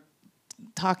that we're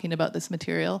talking about this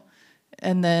material,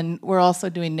 And then we're also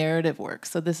doing narrative work.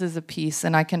 So this is a piece,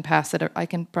 and I can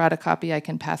brought a copy I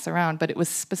can pass around, but it was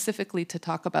specifically to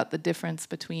talk about the difference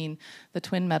between the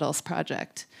Twin Metals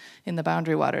project in the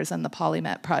Boundary Waters and the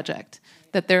Polymet project.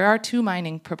 That there are two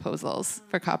mining proposals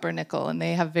for copper nickel, and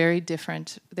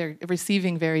they're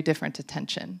receiving very different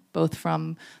attention, both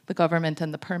from the government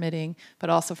and the permitting, but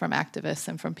also from activists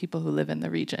and from people who live in the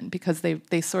region, because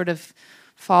they sort of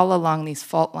fall along these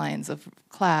fault lines of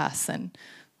class and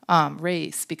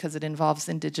race, because it involves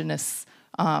indigenous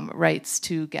rights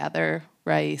to gather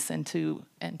rice and to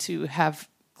have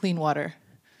clean water.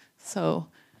 So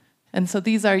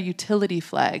these are utility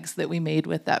flags that we made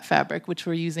with that fabric, which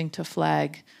we're using to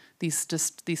flag these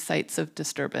sites of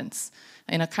disturbance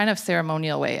in a kind of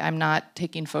ceremonial way. I'm not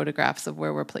taking photographs of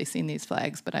where we're placing these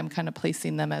flags, but I'm kind of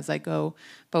placing them as I go,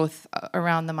 both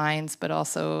around the mines, but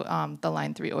also the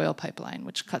Line 3 oil pipeline,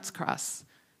 which cuts across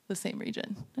the same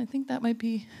region. I think that might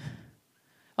be...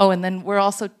 Oh, and then we're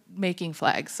also making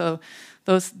flags. So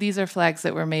these are flags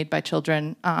that were made by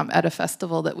children at a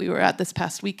festival that we were at this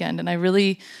past weekend. And I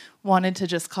really wanted to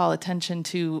just call attention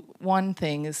to one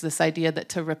thing, is this idea that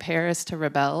to repair is to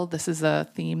rebel. This is a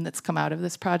theme that's come out of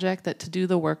this project, that to do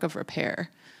the work of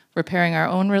repairing our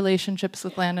own relationships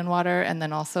with land and water, and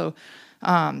then also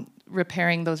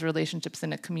repairing those relationships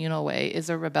in a communal way, is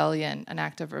a rebellion, an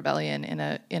act of rebellion in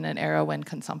an era when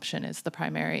consumption is the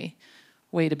primary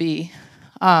way to be.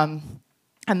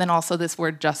 And then also this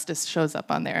word justice shows up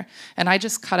on there. And I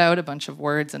just cut out a bunch of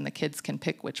words, and the kids can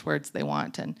pick which words they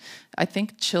want. And I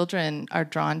think children are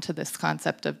drawn to this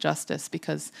concept of justice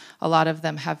because a lot of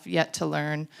them have yet to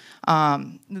learn.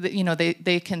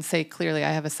 They can say clearly,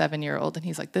 I have a 7-year-old, and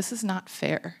he's like, this is not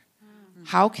fair.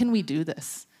 How can we do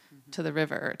this to the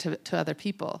river, to other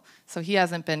people? So he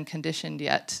hasn't been conditioned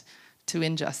yet to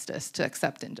injustice, to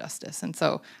accept injustice. And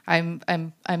so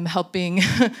I'm helping,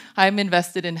 I'm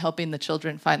invested in helping the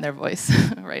children find their voice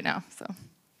right now. So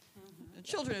The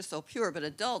children are so pure, but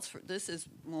adults, this is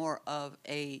more of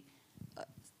it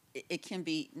can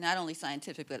be not only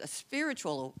scientific, but a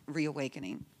spiritual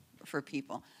reawakening for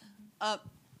people.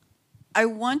 I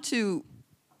want to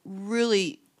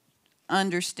really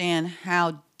understand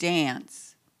how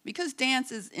dance, because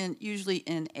dance is usually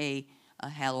in a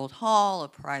hallowed hall, a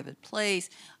private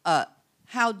place,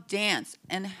 how dance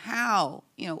and how,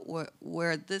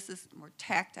 where this is more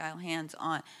tactile,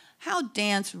 hands-on, how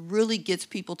dance really gets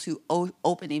people to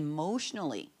open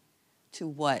emotionally to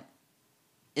what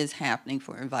is happening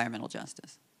for environmental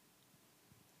justice.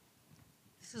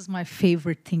 This is my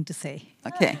favorite thing to say.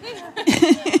 Okay.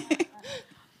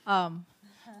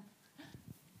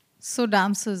 So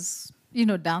dance is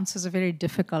a very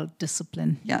difficult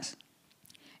discipline. Yes.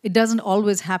 It doesn't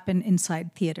always happen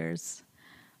inside theaters.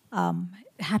 It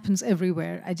happens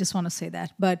everywhere. I just want to say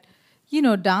that. But,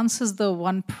 dance is the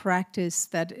one practice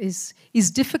that is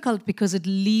difficult because it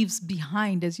leaves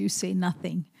behind, as you say,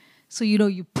 nothing. So,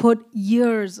 you put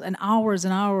years and hours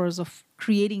of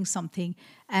creating something,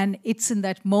 and it's in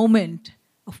that moment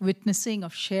of witnessing,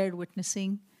 of shared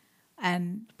witnessing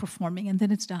and performing, and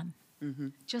then it's done. Mm-hmm.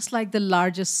 Just like the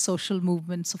largest social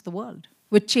movements of the world,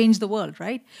 which change the world,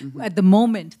 right? Mm-hmm. At the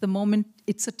moment,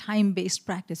 it's a time-based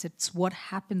practice. It's what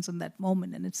happens in that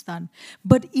moment, and it's done.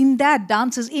 But in that,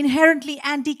 dance is inherently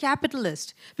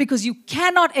anti-capitalist, because you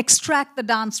cannot extract the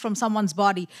dance from someone's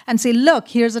body and say, look,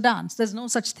 here's a dance. There's no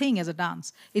such thing as a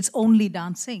dance. It's only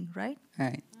dancing, right?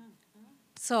 Right.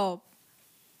 So,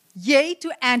 yay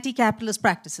to anti-capitalist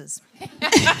practices.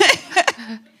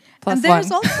 Plus and there's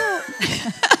one. also...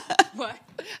 What?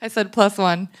 I said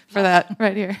 +1 for that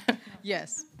right here.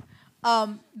 Yes.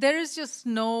 There is just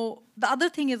no... The other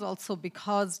thing is also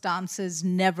because dance is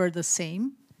never the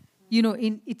same, it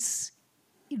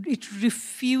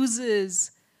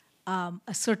refuses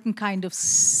a certain kind of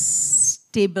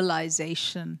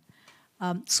stabilization.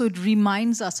 So it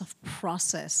reminds us of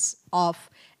process, of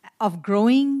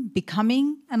growing,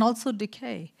 becoming, and also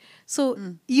decay. So,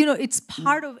 it's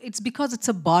because it's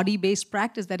a body-based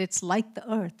practice that it's like the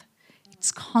earth.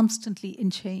 It's constantly in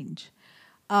change.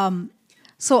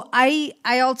 So I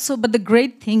also, but the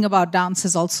great thing about dance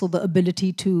is also the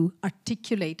ability to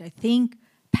articulate, I think,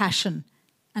 passion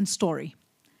and story.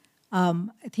 I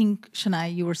think,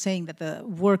 Shanai, you were saying that the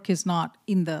work is not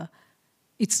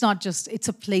it's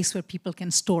a place where people can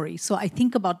story. So I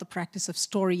think about the practice of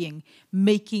storying,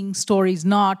 making stories,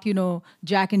 not,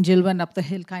 Jack and Jill went up the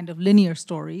hill kind of linear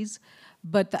stories,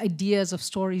 but the ideas of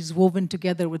stories woven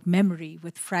together with memory,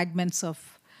 with fragments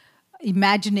of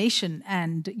imagination,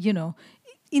 and,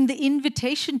 in the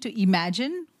invitation to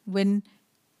imagine when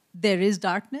there is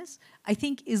darkness, I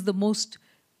think is the most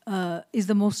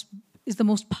is the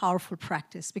most powerful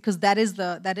practice, because that is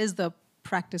the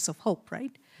practice of hope,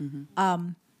 right?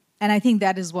 And I think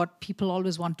that is what people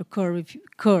always want to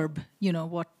curb, you know,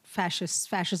 what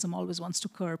fascism always wants to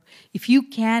curb. If you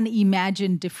can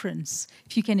imagine difference,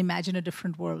 if you can imagine a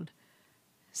different world,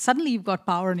 suddenly you've got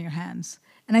power in your hands.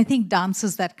 And I think dance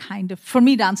is that kind of, for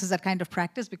me, dance is that kind of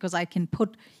practice, because I can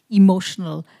put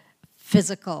emotional,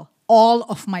 physical, all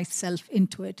of myself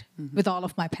into it with all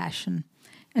of my passion.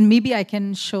 And maybe I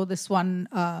can show this one.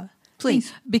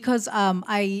 Please. Because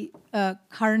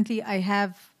currently I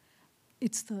have,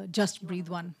 it's the Just Breathe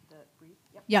one.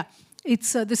 Yeah,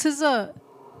 it's this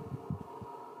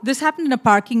happened in a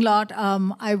parking lot.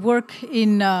 I work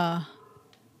in an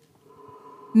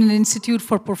institute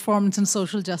for performance and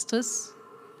social justice.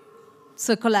 It's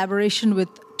a collaboration with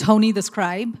Tony the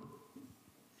Scribe.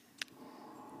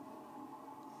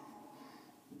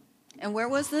 And where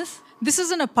was this? This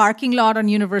is in a parking lot on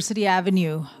University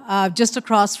Avenue, just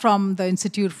across from the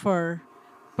Institute for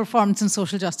Performance and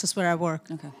Social Justice where I work.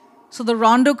 Okay. So the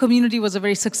Rondo community was a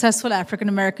very successful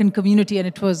African-American community, and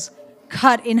it was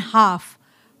cut in half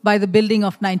by the building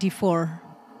of 94.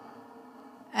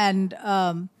 And,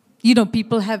 you know,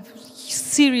 people have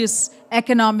serious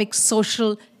economic,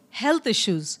 social, health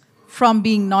issues from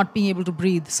not being able to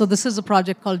breathe. So this is a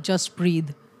project called Just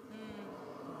Breathe.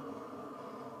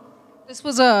 This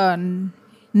was a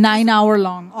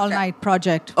 9-hour-long, all-night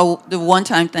project. Oh, the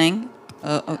one-time thing?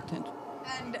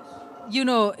 And, you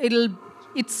know,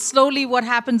 it's slowly what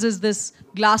happens is this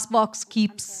glass box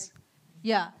keeps,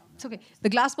 yeah, it's okay. The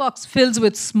glass box fills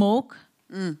with smoke,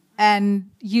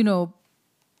 and, you know,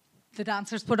 the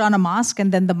dancers put on a mask,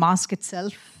 and then the mask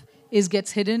itself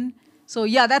gets hidden. So,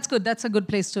 yeah, that's good. That's a good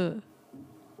place to,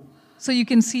 so you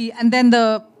can see. And then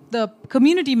the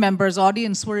community members,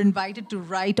 audience, were invited to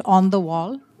write on the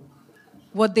wall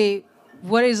what they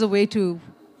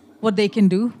can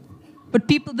do. But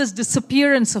people, this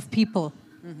disappearance of people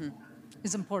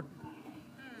is important.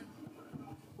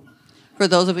 For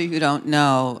those of you who don't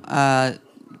know,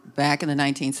 back in the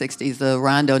 1960s, the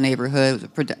Rondo neighborhood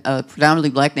was a predominantly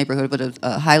black neighborhood, but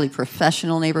a highly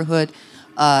professional neighborhood.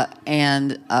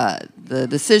 And the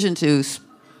decision to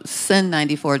send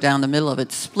 94 down the middle of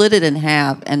it split it in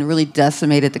half and really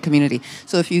decimated the community.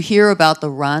 So if you hear about the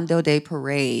Rondo Day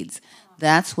parades,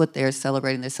 that's what they're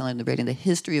celebrating. They're celebrating the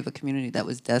history of a community that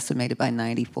was decimated by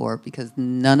 94 because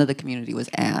none of the community was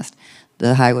asked.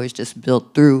 The highway was just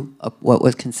built through what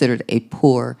was considered a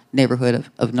poor neighborhood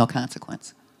of no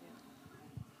consequence.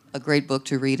 A great book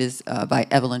to read is by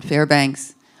Evelyn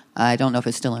Fairbanks. I don't know if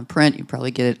it's still in print. You probably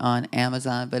get it on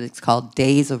Amazon, but it's called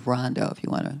Days of Rondo if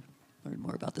you want to learn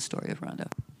more about the story of Rondo.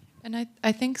 And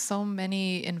I think so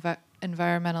many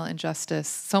environmental injustice,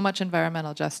 so much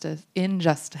environmental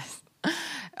injustice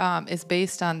is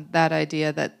based on that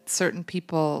idea that certain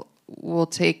people will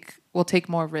take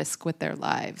more risk with their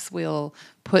lives. We'll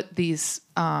put things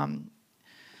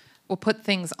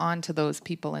onto those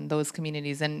people in those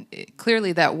communities, and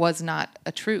clearly that was not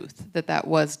a truth, that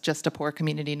was just a poor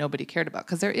community nobody cared about,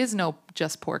 because there is no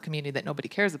just poor community that nobody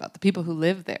cares about. The people who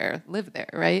live there,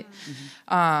 right?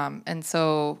 Mm-hmm. And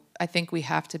so I think we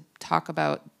have to talk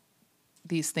about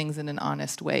these things in an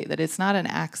honest way, that it's not an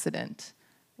accident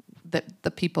that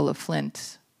the people of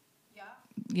Flint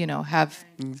have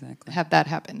that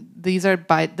happen.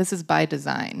 This is by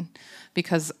design,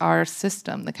 because our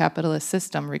system, the capitalist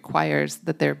system, requires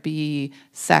that there be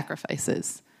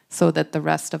sacrifices so that the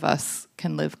rest of us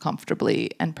can live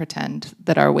comfortably and pretend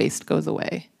that our waste goes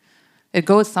away. It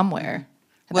goes somewhere.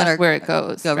 That's where it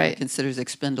goes. Government right? considers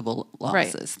expendable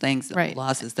losses,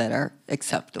 losses that are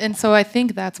acceptable. And so I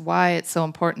think that's why it's so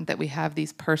important that we have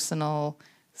these personal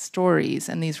stories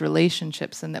and these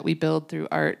relationships, and that we build through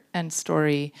art and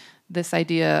story. This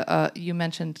idea, you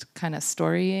mentioned kind of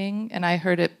storying, and I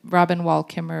heard it, Robin Wall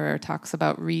Kimmerer talks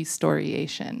about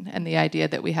re-storyation, and the idea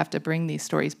that we have to bring these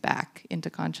stories back into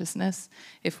consciousness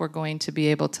if we're going to be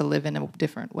able to live in a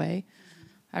different way.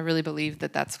 I really believe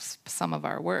that that's some of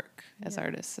our work as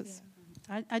artists.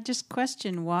 Yeah. I just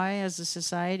question why, as a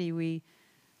society,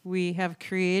 we have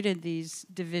created these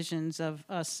divisions of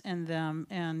us and them,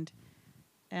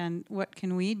 and what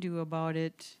can we do about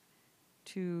it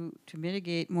to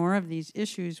mitigate more of these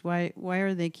issues? Why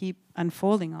are they keep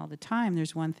unfolding all the time?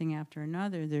 There's one thing after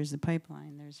another. There's the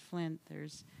pipeline. There's Flint.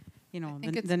 There's,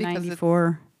 the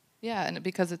 94. Yeah, and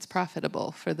because it's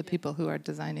profitable for the people who are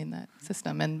designing that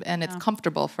system, and it's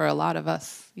comfortable for a lot of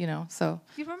us, so.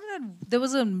 You remember that there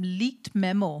was a leaked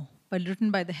memo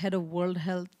written by the head of World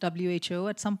Health, WHO,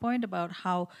 at some point about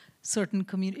how certain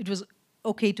it was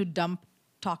okay to dump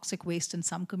toxic waste in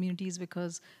some communities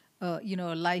because,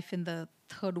 life in the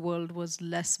third world was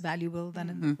less valuable than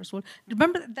in the first world.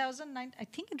 Remember, that was I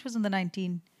think it was in the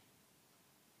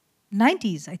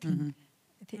 1990s, I think.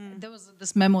 There was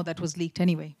this memo that was leaked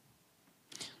anyway.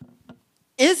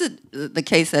 Is it the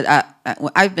case that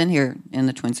I've been here in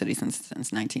the Twin Cities since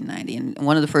 1990, and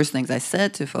one of the first things I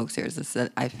said to folks here is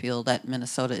that I feel that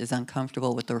Minnesota is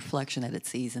uncomfortable with the reflection that it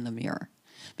sees in the mirror,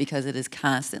 because it is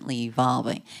constantly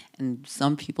evolving, and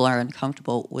some people are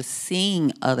uncomfortable with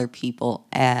seeing other people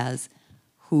as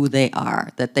who they are,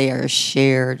 that they are a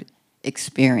shared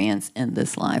experience in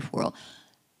this life world.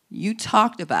 You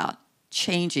talked about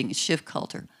changing, shift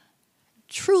culture.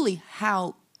 Truly,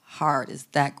 how hard is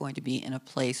that going to be in a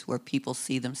place where people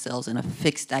see themselves in a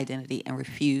fixed identity and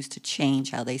refuse to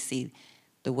change how they see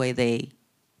the way they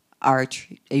are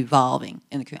evolving,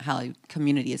 and how a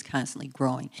community is constantly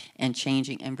growing and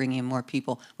changing and bringing in more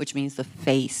people, which means the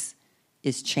face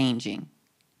is changing?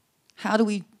 How do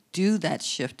we do that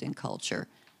shift in culture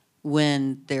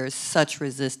when there's such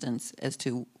resistance as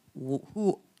to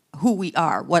who we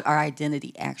are, what our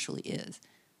identity actually is?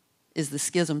 Is the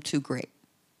schism too great?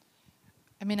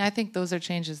 I mean, I think those are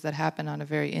changes that happen on a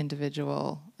very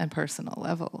individual and personal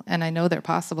level. And I know they're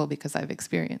possible because I've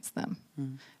experienced them.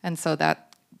 And so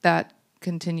that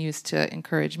continues to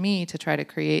encourage me to try to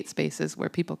create spaces where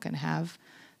people can have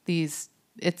these.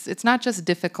 It's not just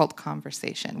difficult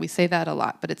conversation. We say that a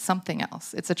lot, but it's something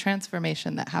else. It's a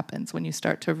transformation that happens when you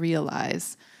start to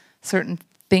realize certain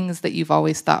things that you've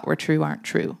always thought were true aren't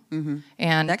true.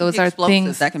 And those are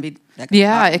things that can be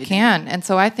yeah, it can. And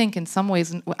so I think in some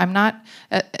ways, I'm not,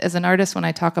 as an artist, when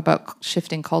I talk about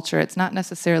shifting culture, it's not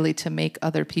necessarily to make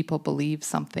other people believe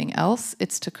something else.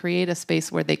 It's to create a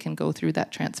space where they can go through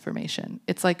that transformation.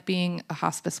 It's like being a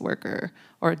hospice worker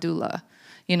or a doula.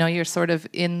 You know, you're sort of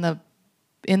in the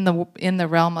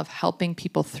realm of helping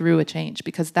people through a change,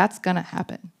 because that's going to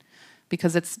happen.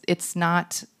 Because it's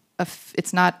not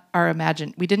our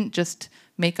imagined. We didn't just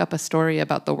make up a story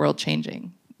about the world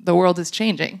changing. The world is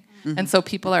changing. And so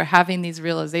people are having these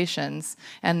realizations,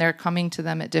 and they're coming to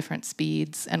them at different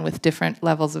speeds and with different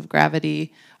levels of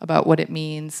gravity about what it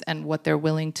means and what they're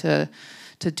willing to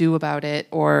do about it,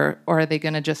 or are they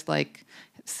going to just like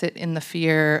sit in the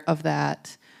fear of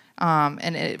that?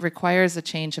 And it requires a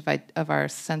change of our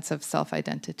sense of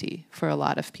self-identity for a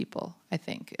lot of people, I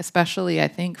think. Especially, I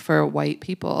think, for white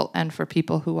people and for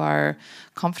people who are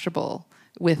comfortable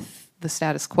with the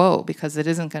status quo, because it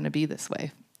isn't going to be this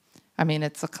way. I mean,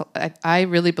 I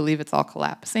really believe it's all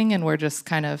collapsing, and we're just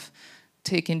kind of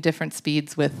taking different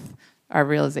speeds with our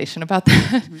realization about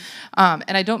that.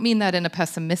 And I don't mean that in a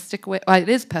pessimistic way. Well, it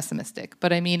is pessimistic,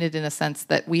 but I mean it in a sense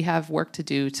that we have work to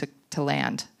do to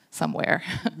land somewhere.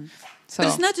 So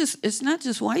but it's not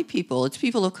just white people. It's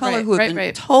people of color who have been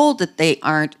right. told that they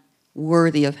aren't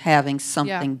worthy of having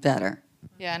something better.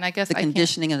 Yeah, and I guess the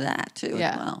conditioning of that too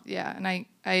as well. Yeah, and I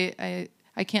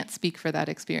can't speak for that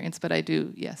experience, but I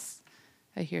do. Yes,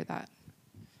 I hear that.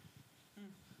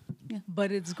 Yeah.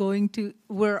 But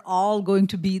we're all going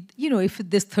to be, if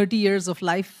this 30 years of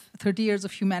life, 30 years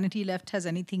of humanity left has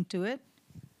anything to it,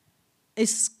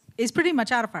 it's pretty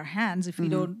much out of our hands if we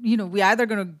don't, we're either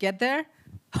going to get there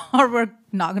or we're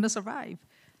not going to survive.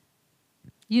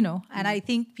 And I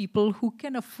think people who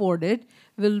can afford it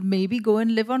will maybe go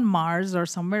and live on Mars or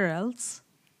somewhere else.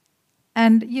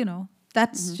 And,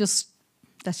 that's just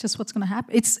what's going to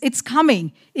happen. It's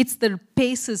coming. The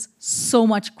pace is so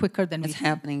much quicker than it's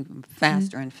happening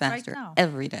faster and faster right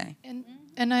every day.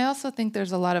 And I also think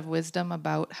there's a lot of wisdom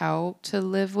about how to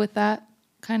live with that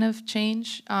kind of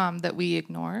change that we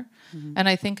ignore. And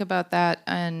I think about that,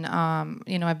 and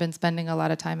I've been spending a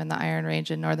lot of time in the Iron Range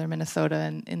in northern Minnesota,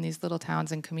 and in these little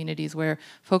towns and communities where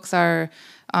folks are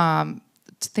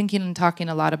thinking and talking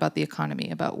a lot about the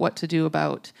economy, about what to do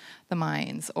about the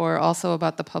mines, or also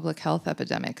about the public health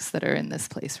epidemics that are in this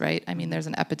place, right? I mean, there's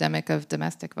an epidemic of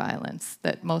domestic violence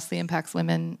that mostly impacts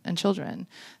women and children.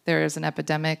 There is an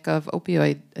epidemic of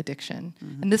opioid addiction.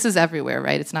 And this is everywhere,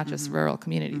 right? It's not just rural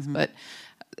communities,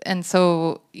 and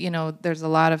so, there's a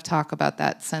lot of talk about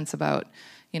that sense about,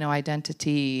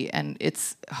 identity, and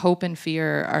it's hope and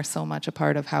fear are so much a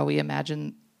part of how we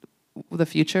imagine the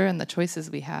future and the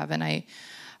choices we have. And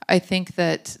I think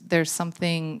that there's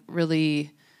something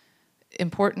really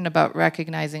important about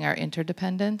recognizing our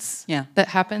interdependence that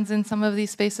happens in some of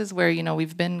these spaces where,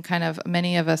 we've been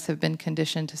many of us have been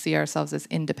conditioned to see ourselves as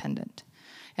independent.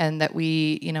 And that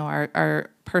we, our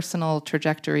personal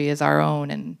trajectory is our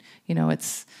own, and,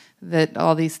 it's that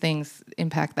all these things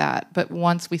impact that. But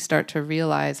once we start to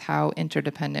realize how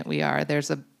interdependent we are,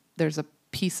 there's a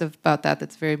piece about that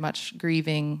that's very much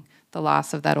grieving the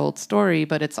loss of that old story,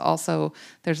 but it's also,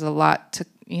 there's a lot to,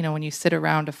 when you sit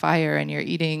around a fire and you're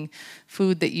eating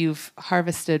food that you've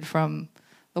harvested from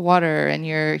the water and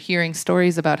you're hearing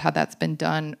stories about how that's been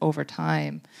done over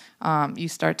time, you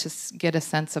start to get a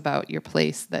sense about your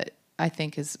place that I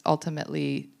think is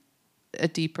ultimately a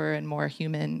deeper and more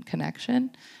human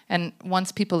connection. And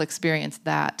once people experience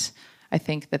that, I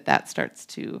think that starts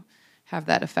to have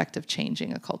that effect of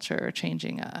changing a culture or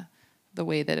changing the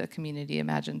way that a community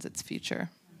imagines its future.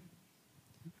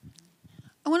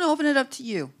 I want to open it up to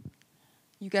you.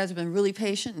 You guys have been really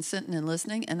patient and sitting and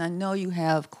listening, and I know you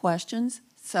have questions,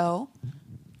 so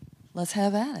let's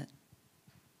have at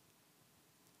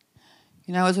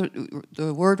it. As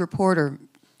the word reporter,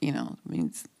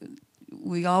 means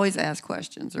we always ask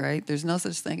questions, right? There's no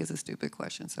such thing as a stupid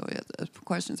question, so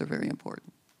questions are very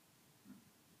important.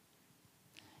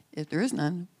 If there is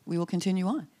none, we will continue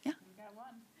on. Yeah. We got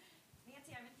one.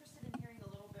 Nancy, I'm interested in hearing a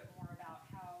little bit more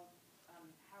about how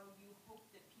you hope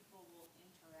that people will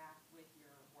interact with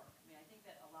your work. I mean, I think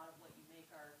that a lot of what you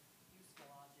make are useful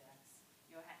objects.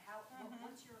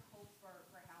 What's your hope for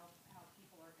how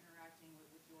people are interacting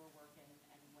with your work and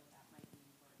what that might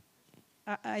mean for education?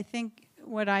 I think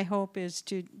what I hope is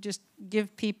to just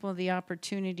give people the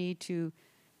opportunity to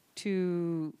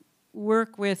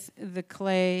work with the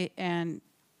clay and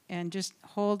just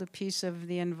hold a piece of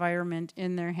the environment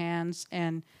in their hands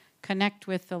and connect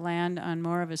with the land on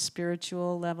more of a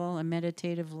spiritual level, a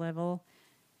meditative level,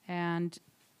 and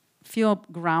feel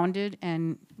grounded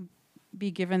and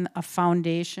be given a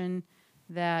foundation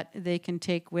that they can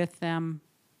take with them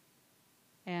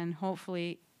and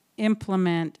hopefully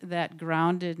implement that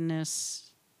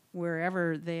groundedness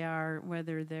wherever they are,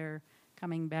 whether they're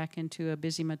coming back into a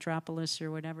busy metropolis or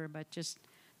whatever, but just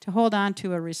to hold on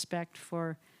to a respect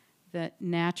for the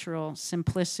natural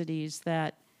simplicities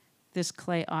that this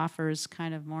clay offers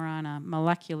kind of more on a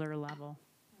molecular level.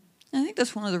 I think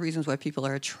that's one of the reasons why people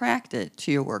are attracted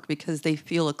to your work, because they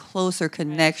feel a closer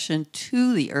connection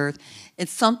to the earth.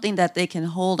 It's something that they can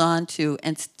hold on to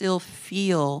and still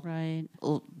feel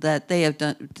that they have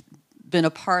been a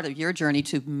part of your journey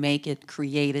to make it,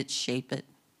 create it, shape it.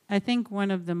 I think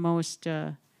one of the most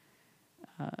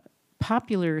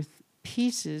popular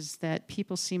pieces that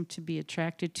people seem to be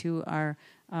attracted to are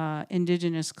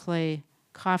indigenous clay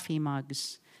coffee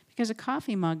mugs, because a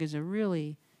coffee mug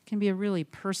can be a really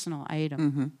personal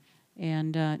item,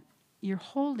 and you're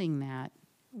holding that.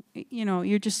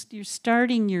 You're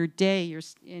starting your day.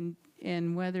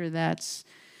 And whether that's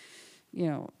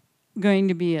going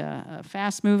to be a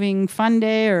fast-moving, fun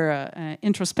day or an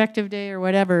introspective day or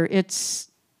whatever,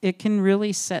 it can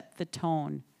really set the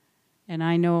tone. And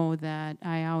I know that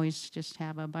I always just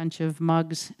have a bunch of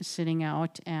mugs sitting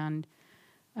out, and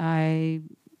I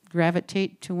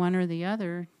gravitate to one or the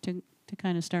other to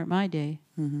kind of start my day.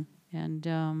 And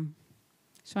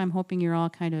so I'm hoping you're all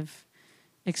kind of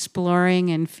exploring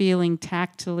and feeling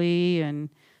tactily and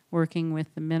working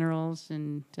with the minerals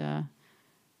and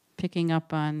picking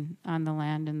up on the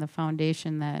land and the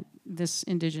foundation that this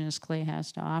indigenous clay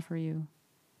has to offer you.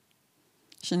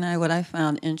 Shanai, what I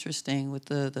found interesting with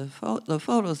the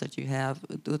photos that you have,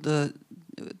 the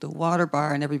water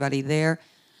bar and everybody there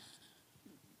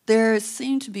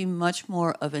seemed to be much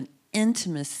more of an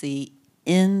intimacy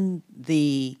in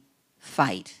the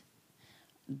fight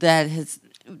that has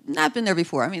not been there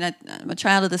before. I mean, I'm a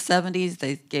child of the 70s.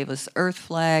 They gave us earth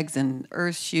flags and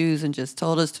earth shoes and just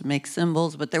told us to make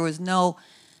symbols, but there was no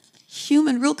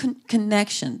human, real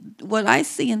connection. What I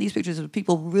see in these pictures is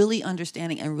people really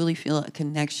understanding and really feel a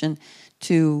connection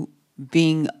to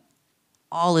being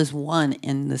all is one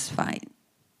in this fight.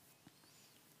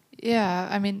 Yeah,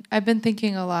 I mean, I've been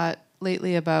thinking a lot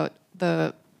lately about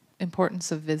the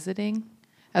importance of visiting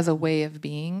as a way of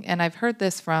being. And I've heard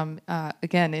this from,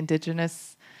 again,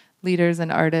 indigenous leaders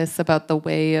and artists about the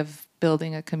way of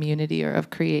building a community or of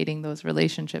creating those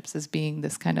relationships as being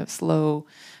this kind of slow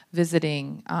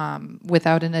visiting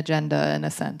without an agenda, in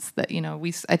a sense that,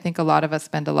 I think a lot of us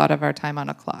spend a lot of our time on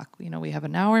a clock. We have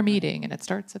an hour meeting and it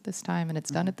starts at this time and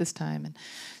it's done at this time. And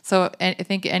so I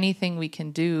think anything we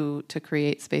can do to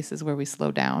create spaces where we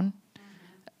slow down.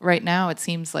 Right now it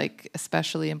seems like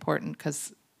especially important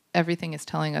because everything is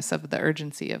telling us of the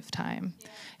urgency of time. Yeah.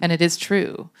 And it is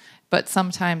true. But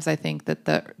sometimes I think that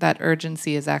that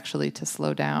urgency is actually to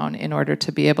slow down in order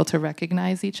to be able to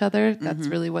recognize each other. That's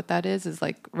really what that is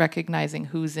like recognizing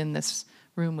who's in this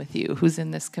room with you, who's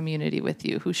in this community with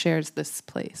you, who shares this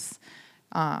place,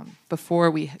 before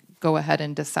we go ahead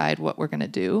and decide what we're going to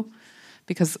do.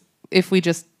 Because if we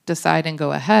just decide and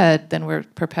go ahead, then we're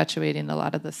perpetuating a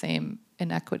lot of the same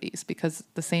inequities, because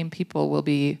the same people will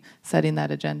be setting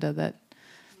that agenda that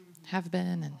have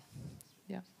been. And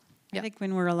yeah. I think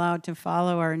when we're allowed to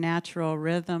follow our natural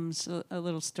rhythms, a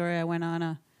little story, I went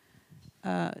on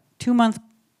a 2-month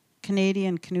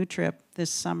Canadian canoe trip this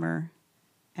summer,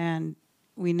 and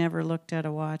we never looked at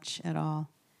a watch at all.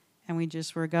 And we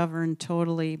just were governed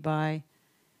totally by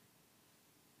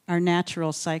our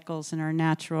natural cycles and our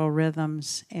natural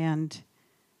rhythms. And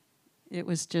it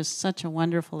was just such a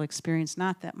wonderful experience.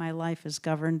 Not that my life is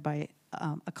governed by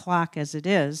a clock as it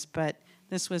is, but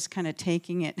this was kind of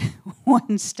taking it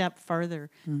one step further.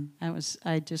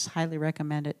 I just highly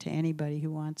recommend it to anybody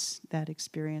who wants that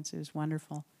experience. It was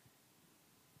wonderful.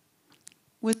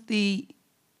 With the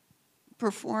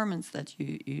performance that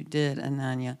you did,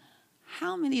 Ananya,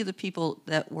 how many of the people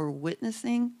that were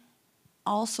witnessing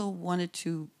also wanted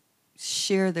to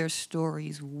share their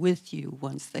stories with you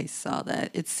once they saw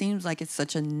that? It seems like it's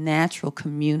such a natural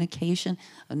communication,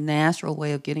 a natural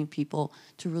way of getting people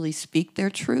to really speak their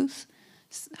truth.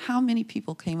 How many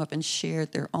people came up and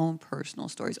shared their own personal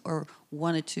stories or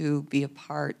wanted to be a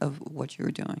part of what you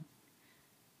were doing?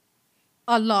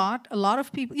 A lot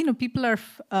of people,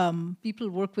 people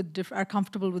work with are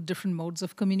comfortable with different modes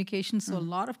of communication. So a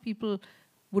lot of people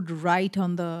would write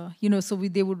on the,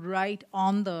 they would write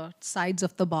on the sides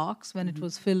of the box when it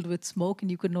was filled with smoke and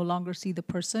you could no longer see the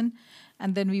person.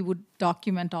 And then we would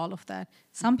document all of that.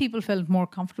 Some people felt more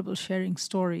comfortable sharing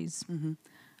stories.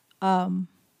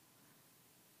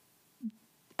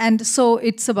 And so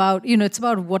it's about,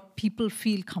 what people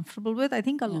feel comfortable with. I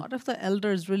think a lot of the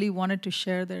elders really wanted to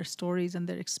share their stories and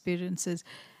their experiences.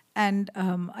 And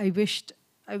I wished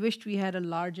we had a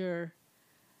larger,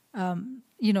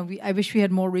 I wish we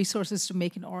had more resources to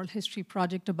make an oral history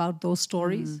project about those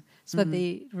stories so that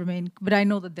they remain. But I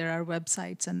know that there are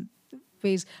websites and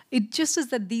ways. It just is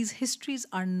that these histories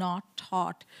are not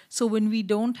taught. So when we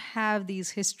don't have these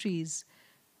histories,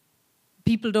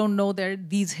 people don't know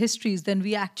these histories, then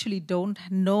we actually don't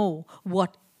know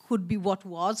what could be, what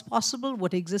was possible,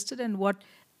 what existed,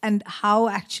 and how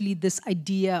actually this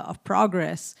idea of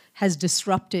progress has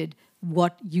disrupted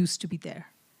what used to be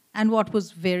there, and what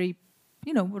was very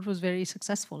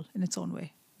successful in its own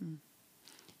way.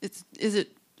 Is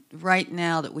it right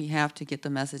now that we have to get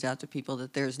the message out to people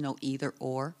that there's no either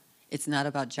or? It's not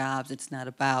about jobs. It's not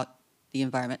about the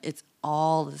environment. It's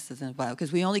all this is about,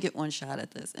 because we only get one shot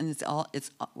at this, and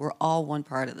we're all one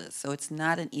part of this. So it's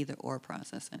not an either or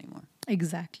process anymore.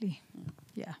 Exactly.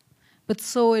 Yeah. But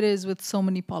so it is with so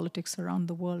many politics around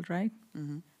the world, right?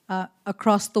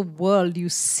 Across the world, you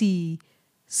see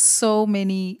so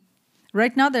many.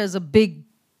 Right now, there's a big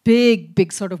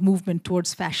sort of movement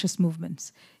towards fascist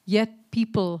movements. Yet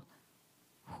people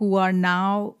who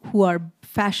are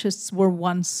fascists were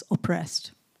once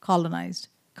oppressed, colonized,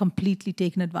 completely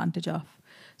taken advantage of.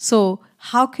 So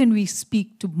how can we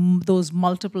speak to those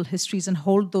multiple histories and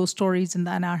hold those stories in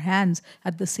our hands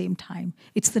at the same time?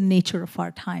 It's the nature of our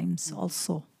times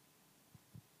also.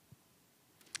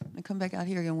 I'm going to come back out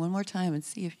here again one more time and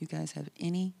see if you guys have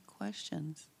any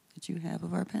questions that you have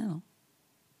of our panel.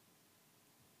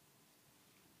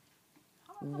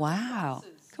 Wow.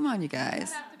 Come on, you guys. Does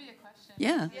that have to be a question?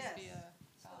 Yeah. Yes.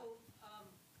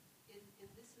 In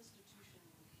this institution,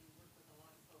 we work with a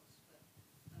lot of folks, but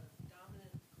the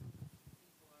dominant group of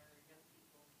people are young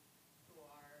people who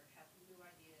have new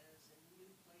ideas and new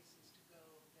places to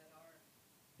go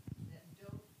that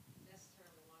don't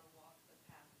necessarily want to walk the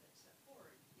path that's set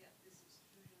forward. Yet this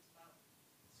institution is about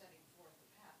setting forth the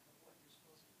path of what you're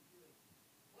supposed to be doing.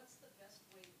 What's the best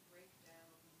way to break down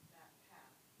that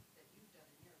path that you've done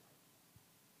in your life?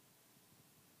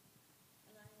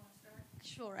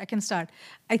 Sure, I can start.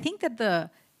 I think that the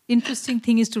interesting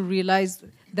thing is to realize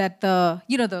that the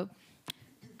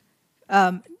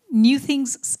new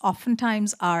things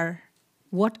oftentimes are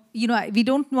we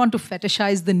don't want to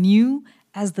fetishize the new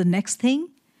as the next thing,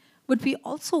 but we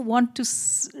also want to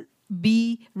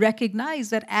be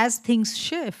recognized that as things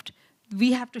shift,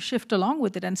 we have to shift along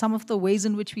with it. And some of the ways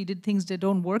in which we did things, they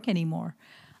don't work anymore.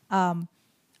 I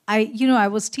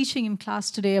was teaching in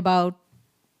class today about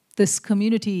this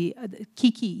community,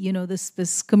 Kiki,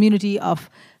 this community of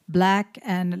Black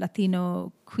and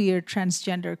Latino, queer,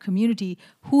 transgender community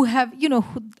who have,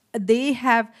 they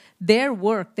have their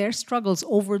work, their struggles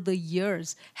over the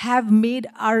years have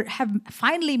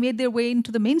finally made their way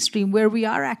into the mainstream where we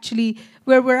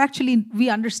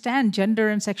understand gender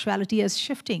and sexuality as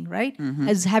shifting, right?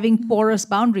 As having porous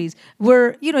boundaries.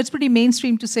 It's pretty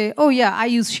mainstream to say, oh yeah, I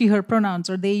use she, her pronouns,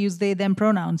 or they use they, them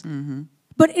pronouns.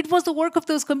 But it was the work of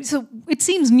those communities. So it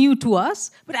seems new to us,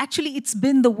 but actually it's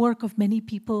been the work of many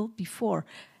people before.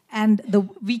 And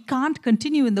we can't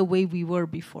continue in the way we were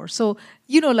before. So,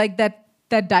 like that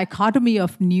dichotomy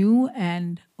of new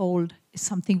and old is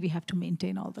something we have to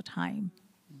maintain all the time.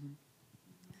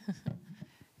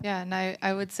 Yeah, and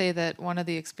I would say that one of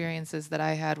the experiences that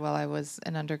I had while I was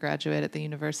an undergraduate at the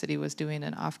university was doing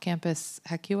an off-campus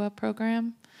HECUA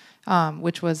program,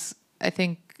 which was, I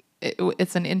think,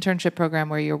 it's an internship program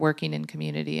where you're working in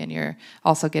community and you're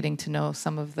also getting to know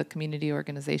some of the community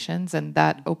organizations, and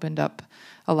that opened up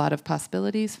a lot of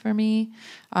possibilities for me.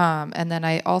 And then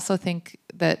I also think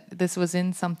that this was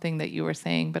in something that you were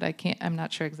saying, but I'm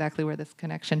not sure exactly where this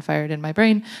connection fired in my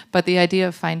brain, but the idea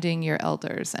of finding your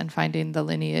elders and finding the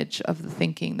lineage of the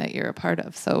thinking that you're a part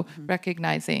of. So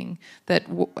recognizing that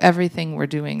everything we're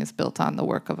doing is built on the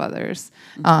work of others.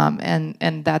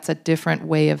 And that's a different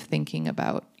way of thinking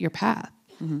about your path,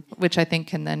 which I think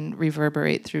can then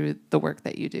reverberate through the work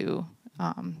that you do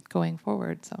going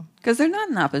forward. So Because they're not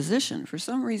in opposition. For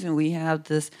some reason, we have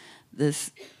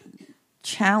this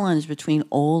challenge between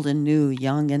old and new,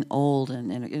 young and old,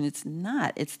 and it's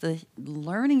not. It's the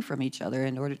learning from each other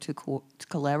in order to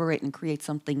collaborate and create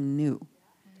something new.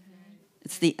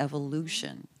 It's the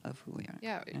evolution of who we are.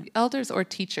 yeah, elders or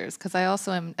teachers, because I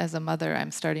also am, as a mother,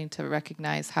 I'm starting to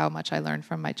recognize how much I learn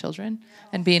from my children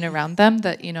and being around them,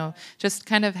 that, just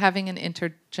kind of having an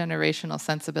intergenerational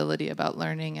sensibility about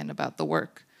learning and about the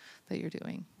work that you're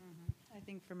doing. I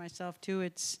think for myself too,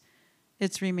 it's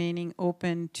remaining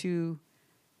open to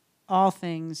all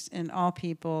things and all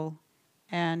people,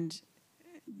 and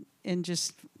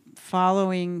just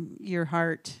following your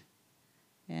heart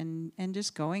and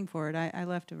just going for it. I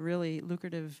left a really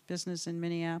lucrative business in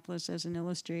Minneapolis as an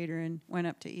illustrator and went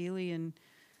up to Ely and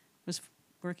was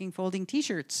working folding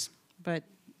T-shirts. But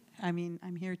I mean,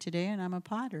 I'm here today and I'm a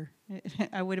potter.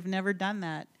 I would have never done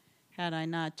that had I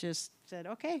not just said,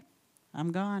 okay,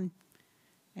 I'm gone.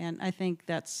 And I think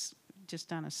that's,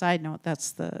 just on a side note,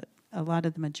 that's a lot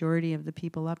of the majority of the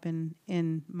people up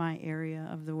in my area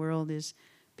of the world is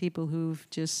people who've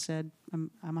just said,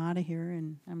 I'm out of here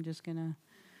and I'm just going to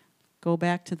go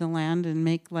back to the land and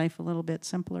make life a little bit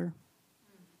simpler.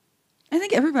 I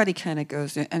think everybody kind of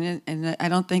goes there, and I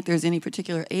don't think there's any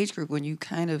particular age group when you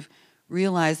kind of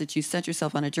realize that you set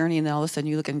yourself on a journey, and then all of a sudden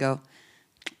you look and go,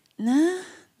 nah,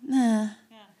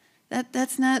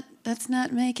 that's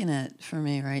not making it for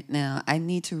me right now. I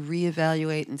need to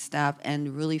reevaluate and stop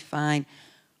and really find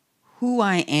who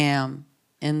I am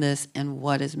in this and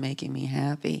what is making me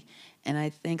happy. And I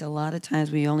think a lot of times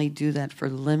we only do that for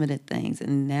limited things,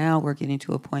 and now we're getting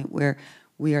to a point where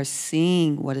we are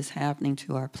seeing what is happening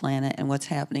to our planet and what's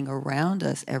happening around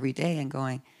us every day and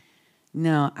going,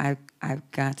 no,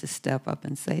 I've got to step up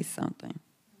and say something.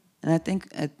 And I think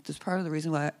that's part of the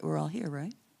reason why we're all here,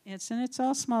 right? It's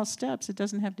all small steps. It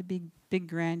doesn't have to be big,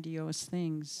 grandiose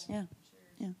things. Yeah,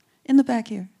 yeah. In the back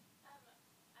here. I liked,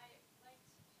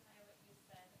 Shanai, what you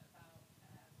said about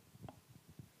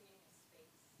creating a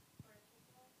space for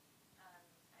people. I'm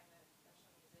a professional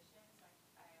musician, so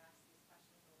I ask these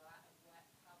questions a lot of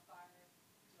how far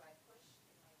do I push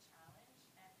in my challenge,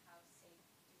 and how safe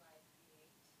do I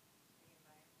create the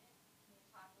environment? Can you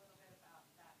talk a little bit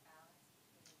about that balance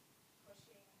between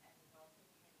pushing and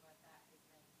welcoming, and what that has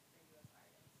meant for you as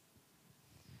artists?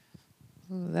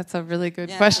 Ooh, that's a really good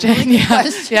Yeah, question. really good Yeah.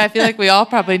 question. Yeah, I feel like we all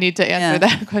probably need to answer Yeah.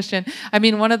 that question. I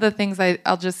mean, one of the things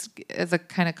I'll just, as a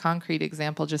kind of concrete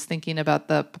example, just thinking about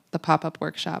the pop-up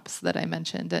workshops that I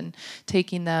mentioned and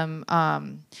taking them,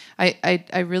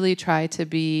 I really try to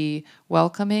be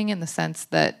welcoming in the sense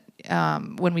that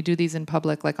when we do these in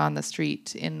public, like on the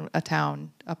street in a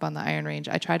town up on the Iron Range,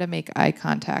 I try to make eye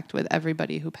contact with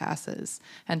everybody who passes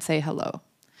and say hello.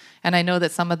 And I know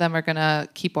that some of them are going to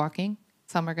keep walking.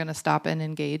 Some are going to stop and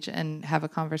engage and have a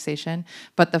conversation.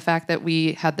 But the fact that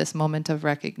we had this moment of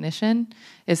recognition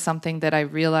is something that I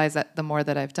realize that the more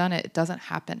that I've done it, it doesn't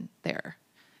happen there.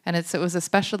 And it was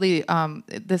especially,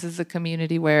 this is a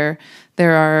community where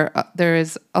there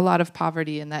is a lot of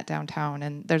poverty in that downtown,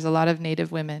 and there's a lot of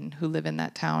Native women who live in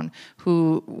that town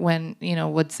who, when,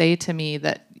 would say to me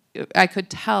that I could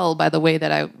tell by the way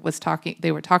that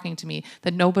they were talking to me,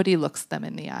 that nobody looks them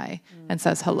in the eye and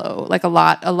says hello. Like a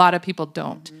lot of people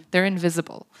don't. They're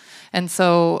invisible. And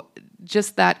so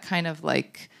just that kind of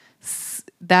like,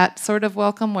 that sort of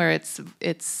welcome where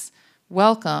it's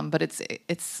welcome, but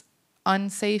it's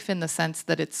unsafe in the sense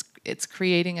that it's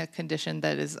creating a condition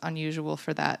that is unusual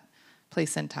for that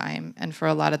place and time and for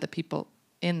a lot of the people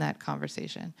in that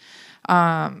conversation.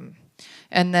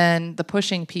 And then the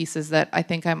pushing piece is that I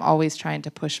think I'm always trying to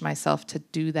push myself to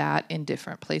do that in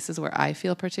different places where I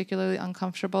feel particularly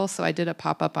uncomfortable. So I did a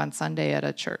pop-up on Sunday at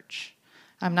a church.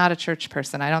 I'm not a church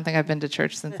person. I don't think I've been to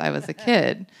church since I was a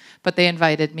kid, but they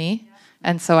invited me.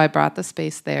 And so I brought the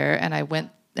space there, and I went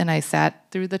I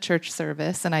sat through the church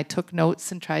service, and I took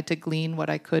notes and tried to glean what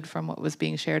I could from what was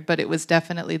being shared. But it was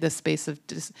definitely this space of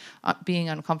just being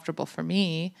uncomfortable for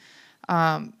me.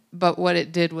 But what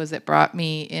it did was it brought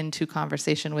me into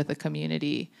conversation with a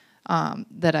community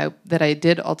that I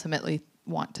did ultimately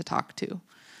want to talk to.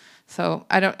 So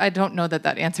I don't know that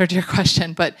answered your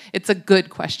question, but it's a good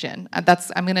question. I'm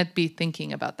going to be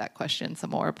thinking about that question some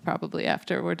more probably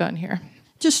after we're done here.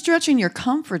 Just stretching your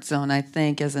comfort zone, I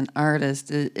think, as an artist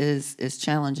is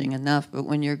challenging enough. But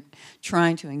when you're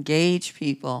trying to engage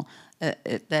people,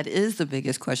 that is the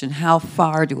biggest question. How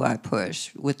far do I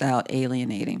push without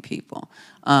alienating people?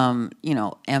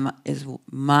 Is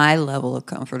my level of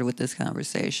comfort with this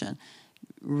conversation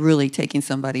really taking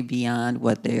somebody beyond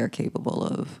what they are capable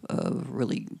of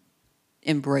really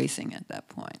embracing at that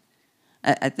point?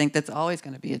 I think that's always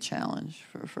going to be a challenge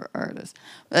for artists.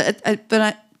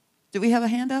 Did we have a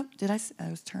hand up? I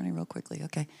was turning real quickly.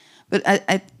 Okay, but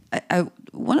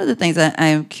one of the things I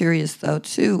am curious though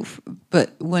too.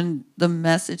 But when the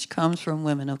message comes from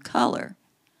women of color,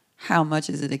 how much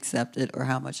is it accepted or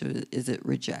how much of it is it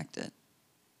rejected?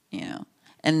 You know,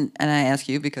 and I ask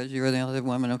you because you're the only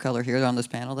woman of color here on this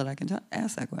panel that I can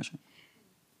ask that question.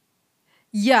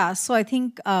 Yeah. So I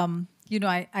think I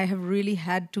have really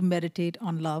had to meditate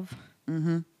on love.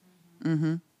 Mm-hmm.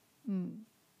 Mm-hmm.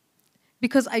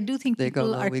 Because I do think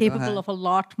people are capable of a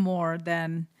lot more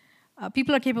than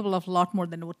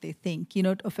what they think.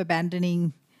 Of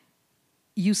abandoning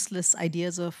useless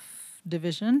ideas of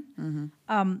division.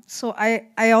 Mm-hmm. So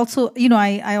I also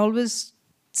I always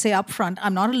say up front,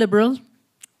 I'm not a liberal.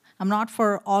 I'm not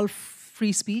for all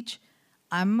free speech.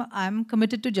 I'm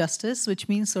committed to justice, which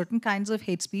means certain kinds of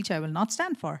hate speech I will not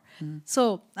stand for. Mm-hmm.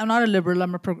 So I'm not a liberal.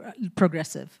 I'm a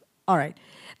progressive. All right.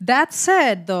 That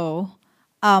said, though.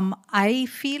 I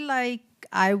feel like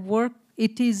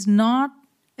it is not,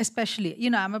 especially,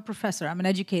 I'm a professor, I'm an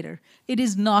educator. It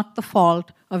is not the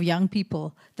fault of young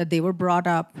people that they were brought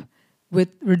up with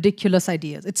ridiculous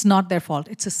ideas. It's not their fault.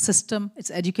 It's a system,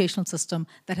 it's an educational system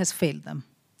that has failed them.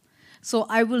 So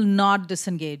I will not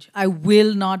disengage. I will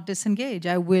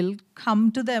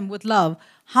come to them with love.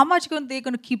 How much are they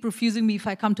going to keep refusing me if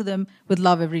I come to them with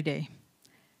love every day?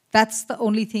 That's the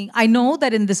only thing. I know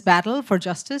that in this battle for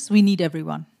justice, we need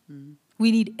everyone. Mm. We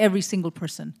need every single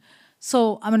person.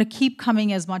 So I'm going to keep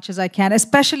coming as much as I can,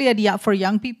 especially for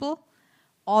young people.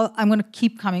 I'm going to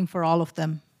keep coming for all of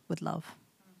them with love.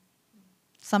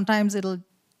 Sometimes it'll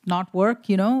not work,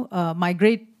 My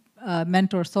great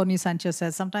mentor, Sonia Sanchez,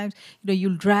 says sometimes,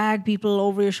 you'll drag people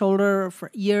over your shoulder for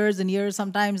years and years.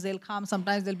 Sometimes they'll come,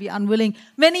 sometimes they'll be unwilling.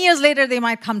 Many years later, they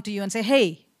might come to you and say,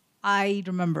 hey, I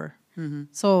remember. Mm-hmm.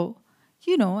 So,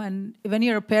 and when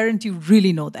you're a parent, you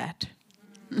really know that.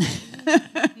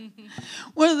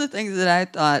 One of the things that I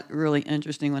thought really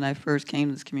interesting when I first came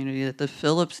to this community, that the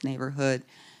Phillips neighborhood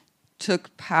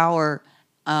took power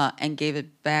and gave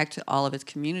it back to all of its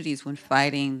communities when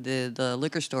fighting the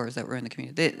liquor stores that were in the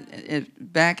community.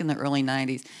 Back in the early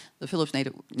 90s, the Phillips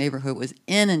neighborhood was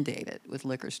inundated with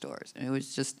liquor stores. And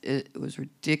it was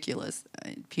ridiculous.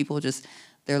 People just...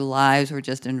 Their lives were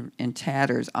just in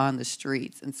tatters on the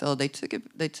streets, and so they took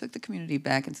the community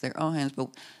back into their own hands. But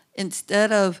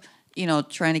instead of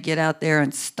trying to get out there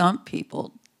and stump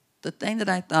people, the thing that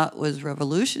I thought was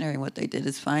revolutionary in what they did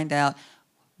is find out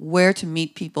where to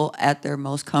meet people at their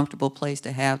most comfortable place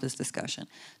to have this discussion.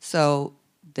 So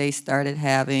they started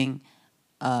having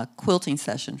quilting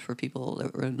sessions for people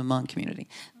that were in the Hmong community.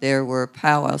 There were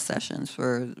powwow sessions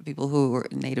for people who were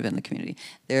native in the community.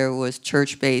 There was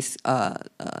church-based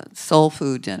soul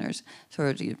food dinners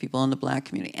for people in the black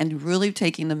community, and really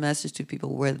taking the message to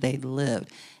people where they lived.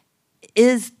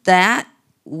 Is that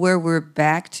where we're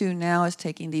back to now, is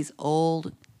taking these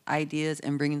old ideas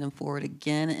and bringing them forward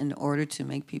again in order to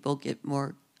make people get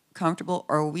more comfortable,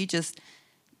 or are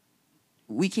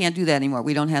we can't do that anymore.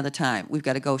 We don't have the time. We've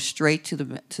got to go straight to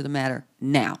the matter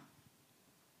now.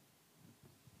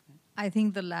 I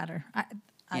think the latter.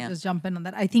 I'll just jump in on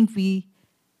that. I think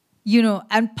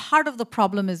and part of the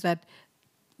problem is that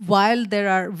while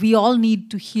we all need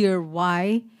to hear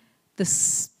why the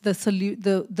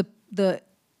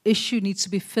issue needs to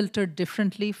be filtered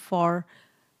differently for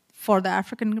the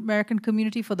African American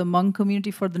community, for the Hmong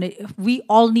community, we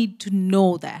all need to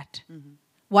know that. Mm-hmm.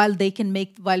 While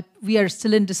we are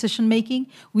still in decision making,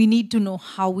 we need to know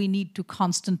how we need to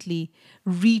constantly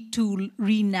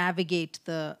re-navigate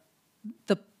the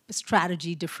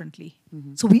strategy differently.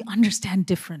 Mm-hmm. So we understand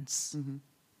difference. Mm-hmm.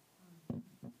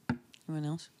 Anyone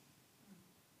else?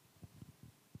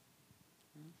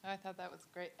 I thought that was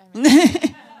great.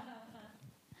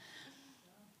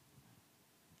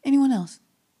 Anyone else?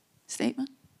 Statement?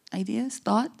 ideas,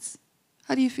 thoughts?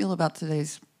 How do you feel about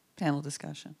today's panel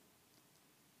discussion?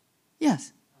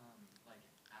 Yes. Like,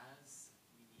 as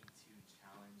we need to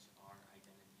challenge our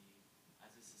identity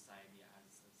as a society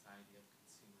of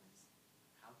consumers,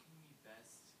 how can we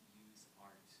best use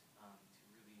art to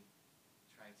really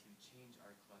try to change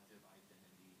our collective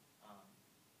identity?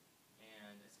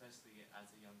 And especially as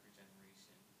a younger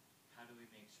generation, how do we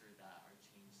make sure that our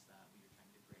change that we are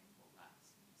trying to bring will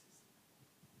last and be sustainable?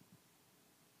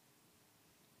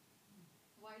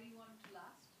 Why do you want it to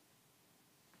last?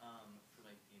 For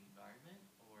like the environment,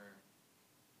 or,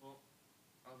 well,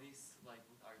 at least like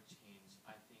with our change,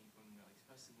 I think when we, like,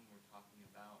 especially when we're talking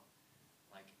about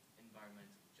like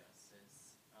environmental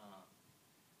justice,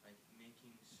 like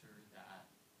making sure that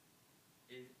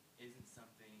it isn't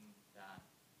something that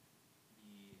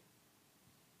we,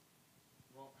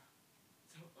 well,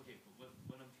 so okay, but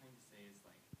what I'm trying to say is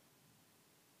like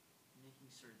making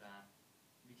sure that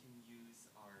we can use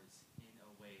art in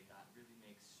a way that really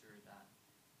makes sure that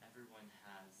everyone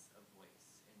has a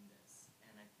voice in this.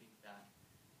 And I think that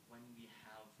when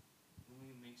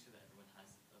we make sure that everyone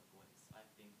has a voice, I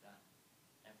think that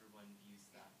everyone views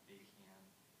that they can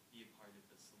be a part of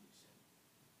the solution.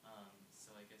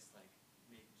 So I guess like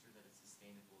making sure that it's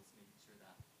sustainable is making sure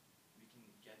that we can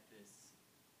get this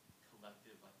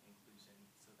collective like inclusion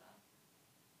so that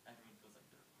everyone feels like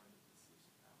they're a part of the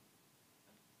solution now.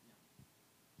 Yeah.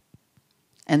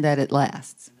 And that it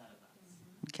lasts. And that it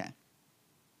lasts. Okay.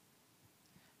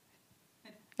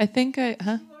 I think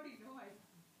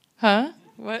Huh?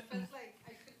 What? I felt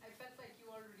like you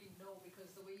already know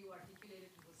because the way you articulated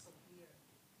it was so clear.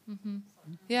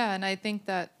 Yeah, and I think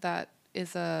that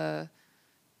is a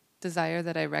desire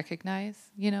that I recognize,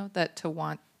 that to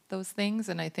want those things.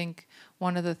 And I think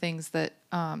one of the things that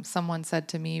someone said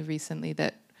to me recently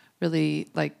that really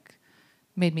like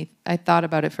made me, I thought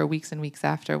about it for weeks and weeks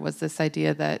after, was this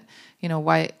idea that,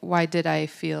 why did I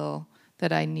feel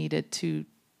that I needed to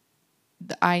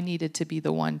be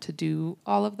the one to do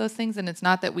all of those things? And it's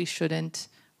not that we shouldn't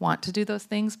want to do those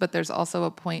things, but there's also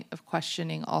a point of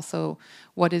questioning also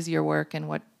what is your work and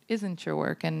what isn't your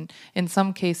work. And in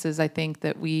some cases, I think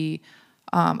that we,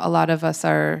 a lot of us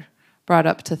are brought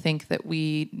up to think that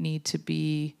we need to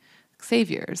be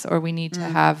saviors, or we need to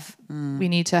have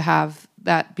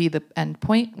that be the end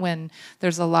point, when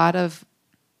there's a lot of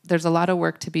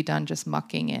work to be done just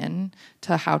mucking in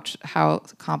to how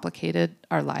complicated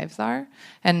our lives are,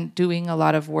 and doing a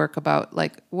lot of work about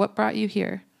like what brought you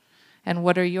here, and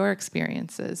what are your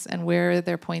experiences, and where are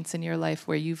there points in your life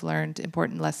where you've learned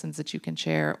important lessons that you can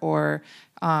share, or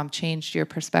changed your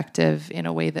perspective in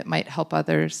a way that might help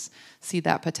others see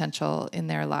that potential in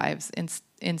their lives,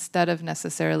 instead of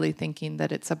necessarily thinking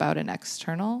that it's about an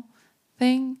external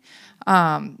thing,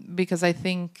 because I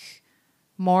think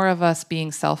more of us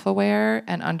being self-aware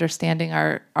and understanding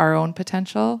our own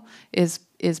potential is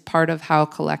part of how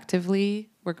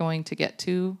collectively we're going to get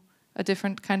to a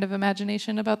different kind of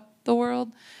imagination about the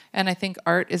world. And I think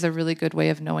art is a really good way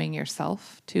of knowing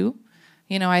yourself too.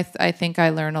 I think I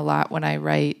learn a lot when I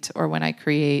write or when I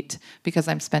create, because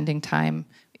I'm spending time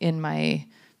in my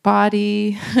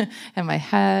body and my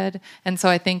head. And so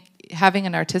I think having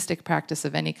an artistic practice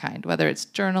of any kind, whether it's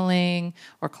journaling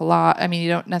or collage, you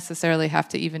don't necessarily have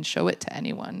to even show it to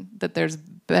anyone, that there's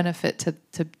benefit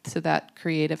to that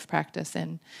creative practice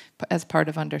and as part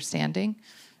of understanding.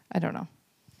 I don't know.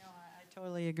 No, I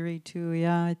totally agree too.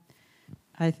 Yeah,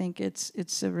 I think it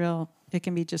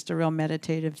can be just a real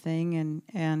meditative thing,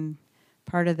 and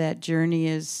part of that journey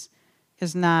is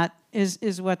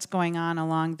what's going on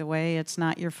along the way. It's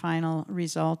not your final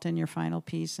result and your final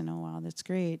piece, and oh wow, that's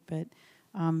great, but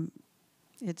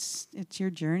it's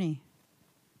your journey,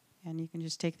 and you can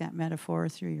just take that metaphor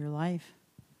through your life.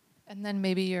 And then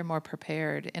maybe you're more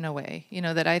prepared in a way,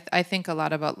 that I think a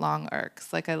lot about long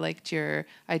arcs. Like I liked your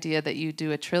idea that you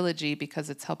do a trilogy because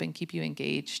it's helping keep you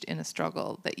engaged in a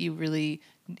struggle that you really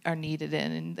are needed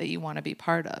in and that you want to be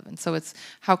part of. And so it's,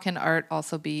 how can art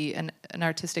also be, an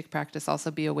artistic practice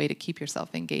also be a way to keep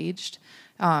yourself engaged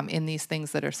in these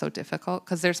things that are so difficult?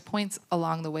 Because there's points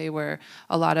along the way where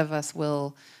a lot of us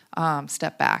will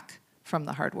step back from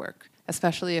the hard work,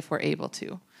 especially if we're able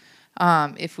to.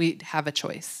 If we have a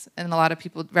choice. And a lot of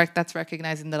people, that's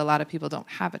recognizing that a lot of people don't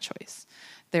have a choice.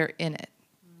 They're in it.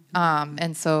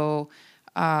 And so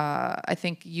I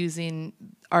think using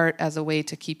art as a way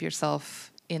to keep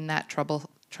yourself in that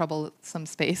troublesome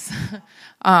space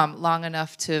long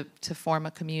enough to form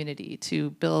a community,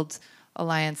 to build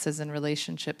alliances and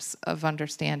relationships of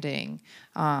understanding.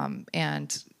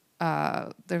 And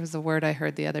there was a word I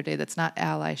heard the other day that's not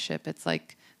allyship, it's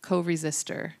like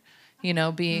co-resistor.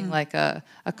 being like a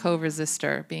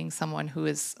co-resistor, being someone who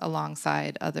is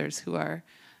alongside others who are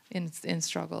in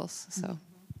struggles. So,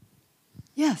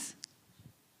 Yes.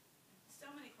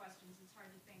 So many questions, it's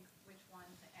hard to think which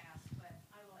one to ask, but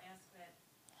I will ask that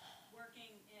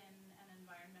working in an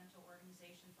environmental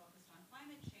organization focused on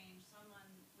climate change, someone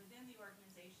within the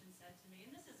organization said to me,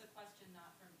 and this is a question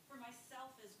not for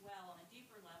myself as well on a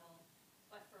deeper level,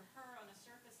 but for her on a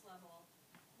surface level,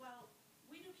 well,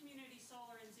 we do community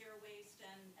solar and zero waste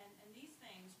and these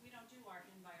things, we don't do our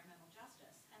environmental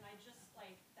justice. And I just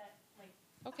like that, like,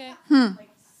 okay.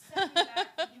 like setting back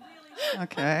really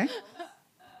Okay. right?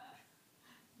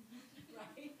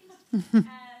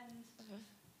 And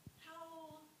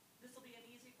how, this will be an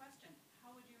easy question,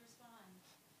 how would you respond?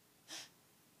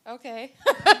 Okay.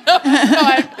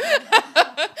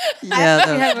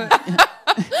 Yeah.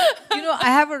 I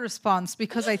have a response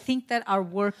because I think that our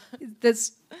work,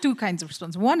 there's two kinds of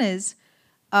response. One is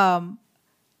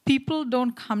people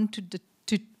don't come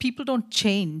people don't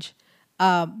change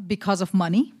because of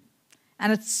money,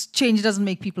 and change doesn't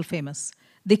make people famous.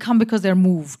 They come because they're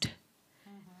moved.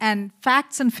 And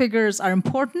facts and figures are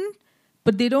important,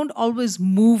 but they don't always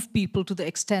move people to the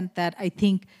extent that I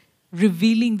think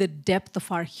revealing the depth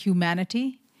of our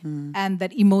humanity and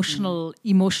that emotional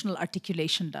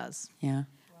articulation does. Yeah.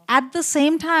 At the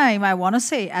same time, I want to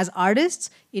say, as artists,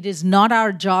 it is not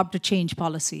our job to change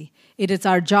policy. It is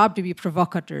our job to be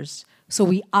provocateurs. So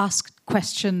we ask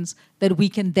questions that we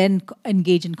can then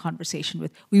engage in conversation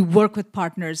with. We work with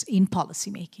partners in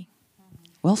policymaking.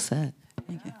 Well said.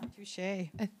 Thank you. Touche.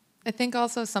 I think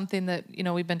also something that,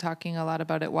 we've been talking a lot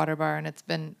about at Water Bar, and it's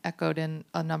been echoed in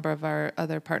a number of our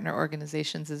other partner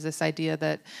organizations, is this idea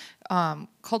that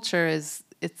culture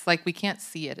it's like we can't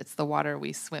see it. It's the water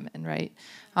we swim in, right?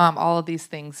 All of these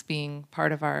things being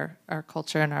part of our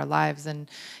culture and our lives. And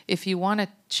if you want to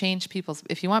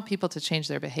if you want people to change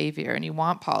their behavior and you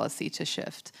want policy to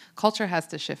shift, culture has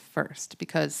to shift first,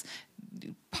 because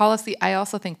I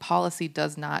also think policy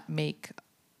does not make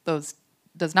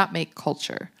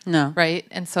culture. No. Right?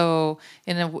 And so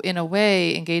in a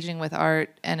way, engaging with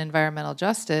art and environmental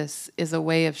justice is a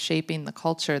way of shaping the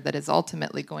culture that is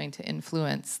ultimately going to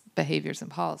influence behaviors and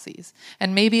policies.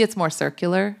 And maybe it's more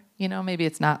circular, maybe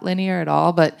it's not linear at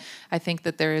all, but I think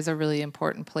that there is a really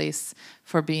important place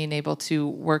for being able to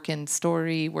work in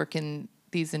story, work in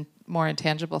these more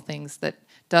intangible things that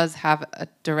does have a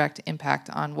direct impact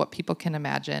on what people can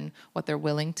imagine, what they're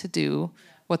willing to do,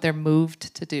 what they're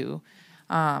moved to do.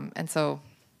 And so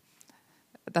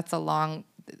that's a long,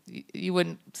 you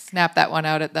wouldn't snap that one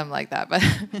out at them like that, but.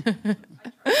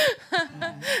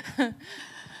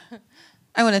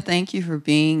 I want to thank you for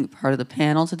being part of the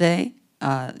panel today.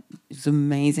 It's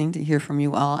amazing to hear from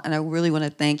you all. And I really want to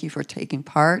thank you for taking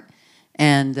part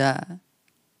and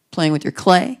playing with your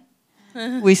clay.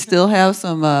 We still have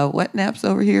some wet naps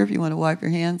over here if you want to wipe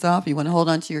your hands off. You want to hold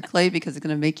on to your clay because it's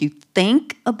going to make you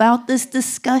think about this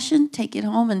discussion. Take it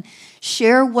home and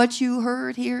share what you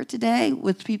heard here today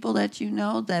with people that you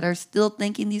know that are still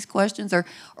thinking these questions or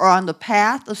on the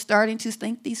path of starting to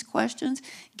think these questions.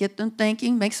 Get them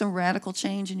thinking. Make some radical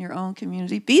change in your own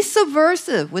community. Be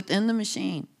subversive within the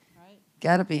machine. Right.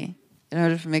 Got to be. In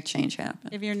order to make change happen.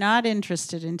 If you're not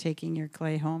interested in taking your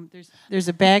clay home, there's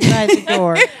a bag by the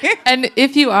door. And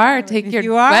if you are, take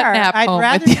your wet nap I'd home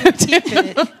rather with you you keep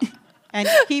it and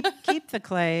keep the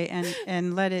clay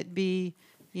and let it be,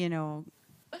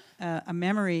 a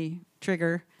memory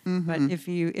trigger. Mm-hmm. But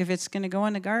if it's going to go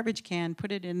in the garbage can,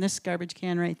 put it in this garbage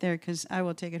can right there, because I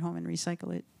will take it home and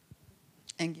recycle it.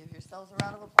 And give yourselves a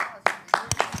round of applause.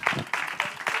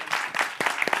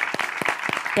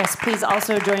 Yes, please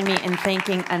also join me in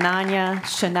thanking Ananya,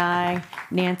 Shanai,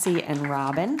 Nancy, and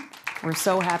Robyne. We're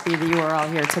so happy that you are all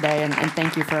here today, and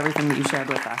thank you for everything that you shared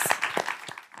with us.